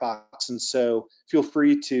chat box. And so feel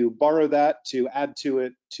free to borrow that, to add to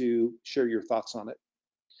it, to share your thoughts on it.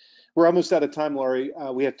 We're almost out of time, Lawrie.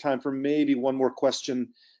 We have time for maybe one more question.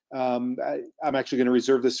 I'm actually going to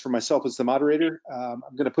reserve this for myself as the moderator. I'm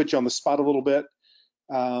going to put you on the spot a little bit.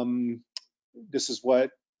 This is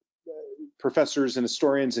what professors and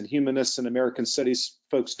historians and humanists and American studies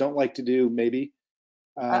folks don't like to do, maybe.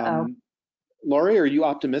 Lawrie, are you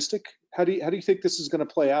optimistic? How do you think this is going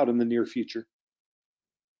to play out in the near future?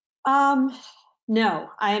 No,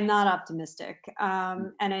 I am not optimistic.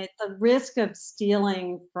 And at the risk of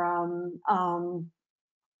stealing from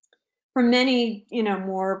many,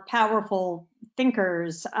 more powerful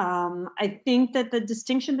thinkers, I think that the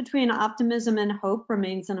distinction between optimism and hope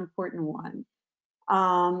remains an important one.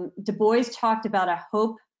 Du Bois talked about a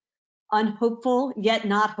hope, unhopeful yet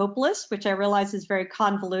not hopeless, which I realize is very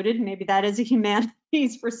convoluted. Maybe that is a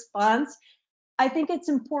humanities response. I think it's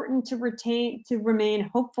important to remain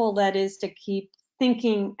hopeful, that is, to keep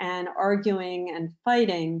thinking and arguing and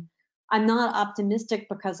fighting. I'm not optimistic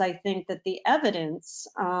because I think that the evidence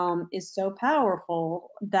is so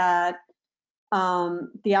powerful that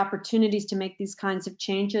the opportunities to make these kinds of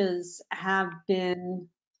changes have been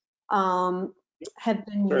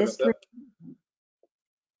missed.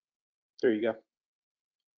 There you go.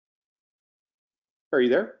 Are you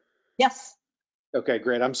there? Yes. Okay,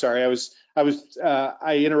 great. I'm sorry.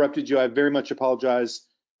 I interrupted you. I very much apologize.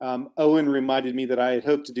 Owen reminded me that I had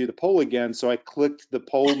hoped to do the poll again, so I clicked the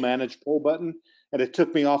manage poll button, and it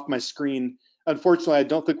took me off my screen. Unfortunately, I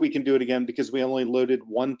don't think we can do it again because we only loaded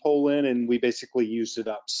one poll in and we basically used it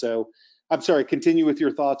up. So I'm sorry. Continue with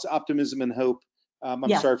your thoughts, optimism and hope. I'm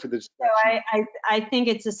sorry for the distraction. So I think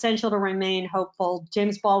it's essential to remain hopeful.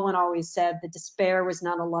 James Baldwin always said that despair was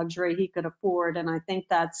not a luxury he could afford, and I think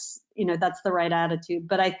that's the right attitude.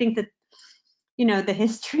 But I think that the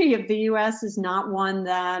history of the U.S. is not one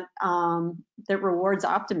that that rewards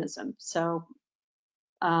optimism. So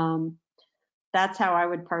that's how I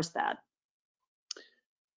would parse that.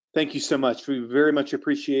 Thank you so much. We very much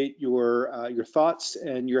appreciate your thoughts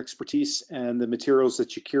and your expertise and the materials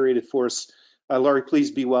that you curated for us. Lawrie,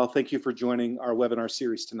 please be well. Thank you for joining our webinar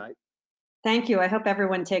series tonight. Thank you. I hope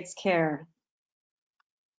everyone takes care.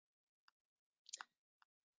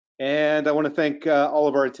 And I want to thank all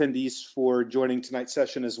of our attendees for joining tonight's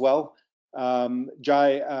session as well.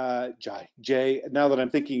 Jay, now that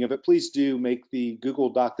I'm thinking of it, please do make the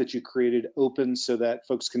Google Doc that you created open so that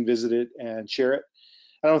folks can visit it and share it.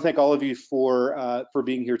 I want to thank all of you for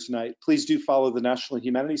being here tonight. Please do follow the National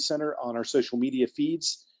Humanities Center on our social media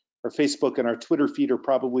feeds. Our Facebook and our Twitter feed are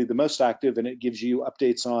probably the most active, and it gives you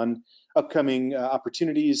updates on upcoming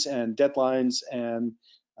opportunities and deadlines and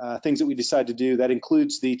things that we decide to do. That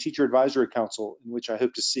includes the Teacher Advisory Council, in which I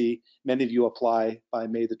hope to see many of you apply by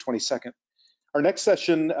May the 22nd. Our next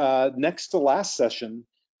session, next to last session,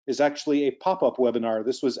 is actually a pop-up webinar.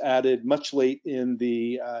 This was added much late in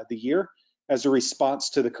the year as a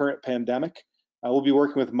response to the current pandemic. We'll be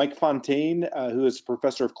working with Mike Fontaine, who is a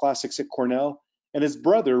professor of classics at Cornell, and his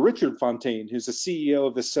brother, Richard Fontaine, who's the CEO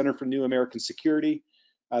of the Center for New American Security.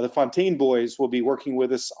 The Fontaine boys will be working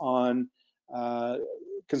with us on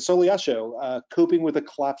Conciliatio, coping with a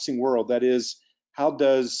collapsing world. That is, how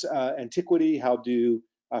does antiquity, how do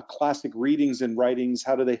classic readings and writings,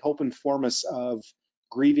 how do they help inform us of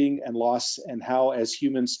grieving and loss, and how as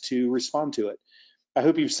humans to respond to it? I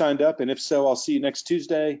hope you've signed up, and if so, I'll see you next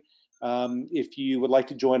Tuesday. If you would like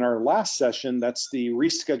to join our last session, that's the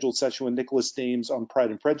rescheduled session with Nicholas Dames on Pride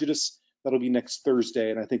and Prejudice. That'll be next Thursday,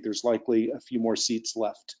 and I think there's likely a few more seats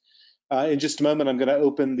left. In just a moment, I'm going to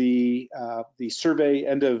open the survey,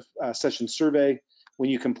 end of session survey. When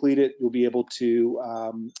you complete it, you'll be able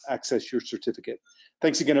to access your certificate.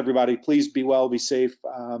 Thanks again, everybody. Please be well, be safe,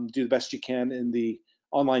 do the best you can in the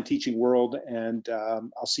online teaching world, and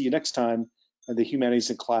I'll see you next time in the Humanities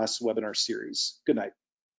in Class webinar series. Good night.